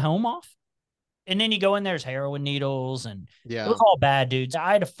back of the home off. And then you go in, there's heroin needles, and it was all bad, dudes.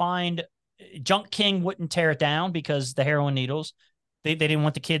 I had to find Junk King wouldn't tear it down because the heroin needles, they didn't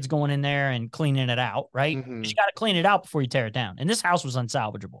want the kids going in there and cleaning it out, right? Mm-hmm. You got to clean it out before you tear it down. And this house was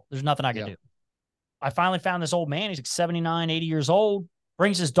unsalvageable. There's nothing I could do. I finally found this old man. He's like 79, 80 years old,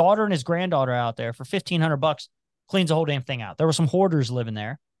 brings his daughter and his granddaughter out there for $1,500, cleans the whole damn thing out. There were some hoarders living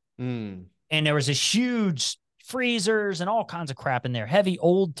there. And there was this huge freezers and all kinds of crap in there, heavy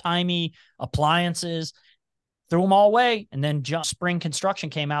old-timey appliances. Threw them all away, and then Spring Construction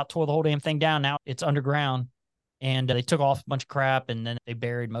came out, tore the whole damn thing down. Now it's underground, and they took off a bunch of crap, and then they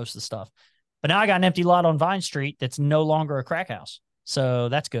buried most of the stuff. But now I got an empty lot on Vine Street that's no longer a crack house, so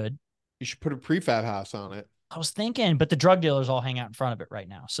that's good. You should put a prefab house on it. I was thinking, but the drug dealers all hang out in front of it right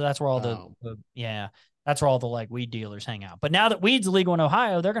now, so that's where all that's where all the like weed dealers hang out. But now that weed's illegal in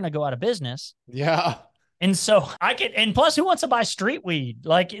Ohio, they're going to go out of business. Yeah. And so and plus, who wants to buy street weed?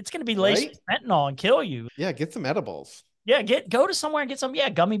 Like, it's going to be laced with fentanyl and kill you. Yeah, get some edibles. Yeah, go to somewhere and get some,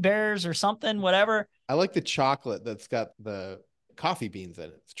 gummy bears or something, whatever. I like the chocolate that's got the coffee beans in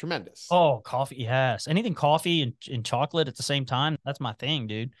it. It's tremendous. Oh, coffee, yes. Anything coffee and chocolate at the same time, that's my thing,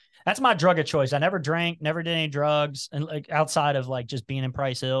 dude. That's my drug of choice. I never drank, never did any drugs, and like outside of like just being in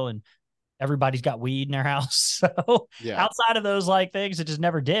Price Hill and everybody's got weed in their house. So outside of those like things, it just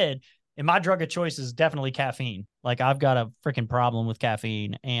never did. And my drug of choice is definitely caffeine. Like, I've got a freaking problem with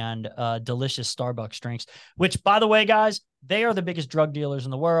caffeine and delicious Starbucks drinks, which, by the way, guys, they are the biggest drug dealers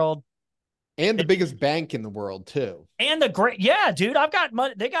in the world. And the biggest bank in the world, too. And dude, I've got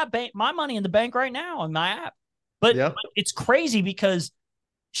money. They got my money in the bank right now on my app. But it's crazy because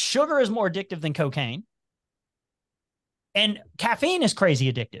sugar is more addictive than cocaine. And caffeine is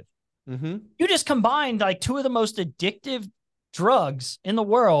crazy addictive. Mm-hmm. You just combined like two of the most addictive drugs in the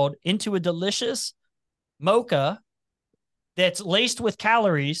world into a delicious mocha that's laced with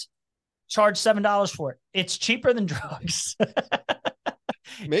calories, charge $7 for it. It's cheaper than drugs.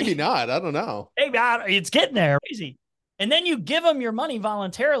 Maybe not. I don't know. Maybe it's getting there. Easy. And then you give them your money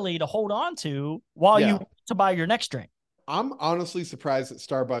voluntarily to hold on to while you to buy your next drink. I'm honestly surprised that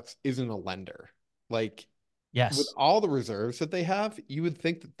Starbucks isn't a lender. Like, with all the reserves that they have, you would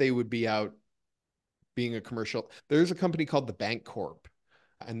think that they would be out being a commercial. There's a company called the Bank Corp,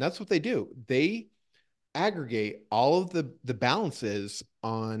 and that's what they do. They aggregate all of the balances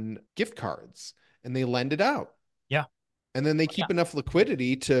on gift cards and they lend it out. Yeah. And then they keep enough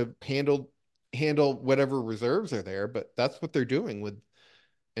liquidity to handle whatever reserves are there. But that's what they're doing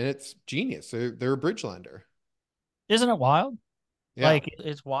and it's genius. They're a bridge lender. Isn't it wild? Yeah. Like,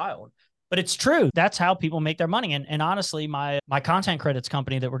 it's wild. But it's true. That's how people make their money. And honestly, my content credits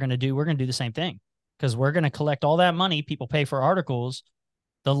company that we're going to do the same thing. Because we're going to collect all that money people pay for articles,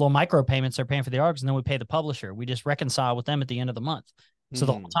 the little micro payments they're paying for the articles, and then we pay the publisher. We just reconcile with them at the end of the month. So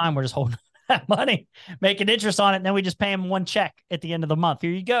the whole time we're just holding that money, making interest on it, and then we just pay them one check at the end of the month.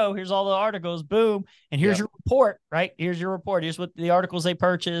 Here you go. Here's all the articles. Boom. And here's your report, right? Here's your report. Here's what the articles they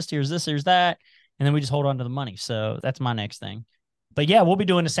purchased. Here's this, here's that. And then we just hold on to the money. So that's my next thing. But yeah, we'll be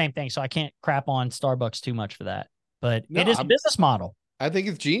doing the same thing. So I can't crap on Starbucks too much for that. But it is a business model. I think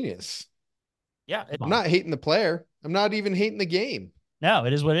it's genius. Yeah. I'm not hating the player. I'm not even hating the game. No,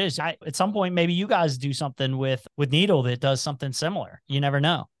 it is what it is. At some point, maybe you guys do something with Needle that does something similar. You never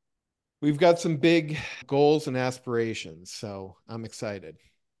know. We've got some big goals and aspirations, so I'm excited.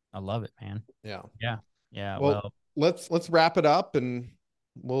 I love it, man. Yeah. Yeah. Yeah. Well, let's wrap it up and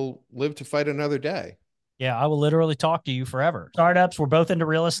we'll live to fight another day. Yeah, I will literally talk to you forever. Startups, we're both into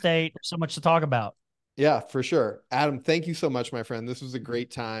real estate. There's so much to talk about. Yeah, for sure. Adam, thank you so much, my friend. This was a great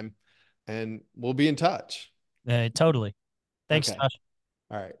time, and we'll be in touch. Totally. Thanks, okay. Josh.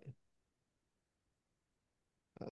 All right.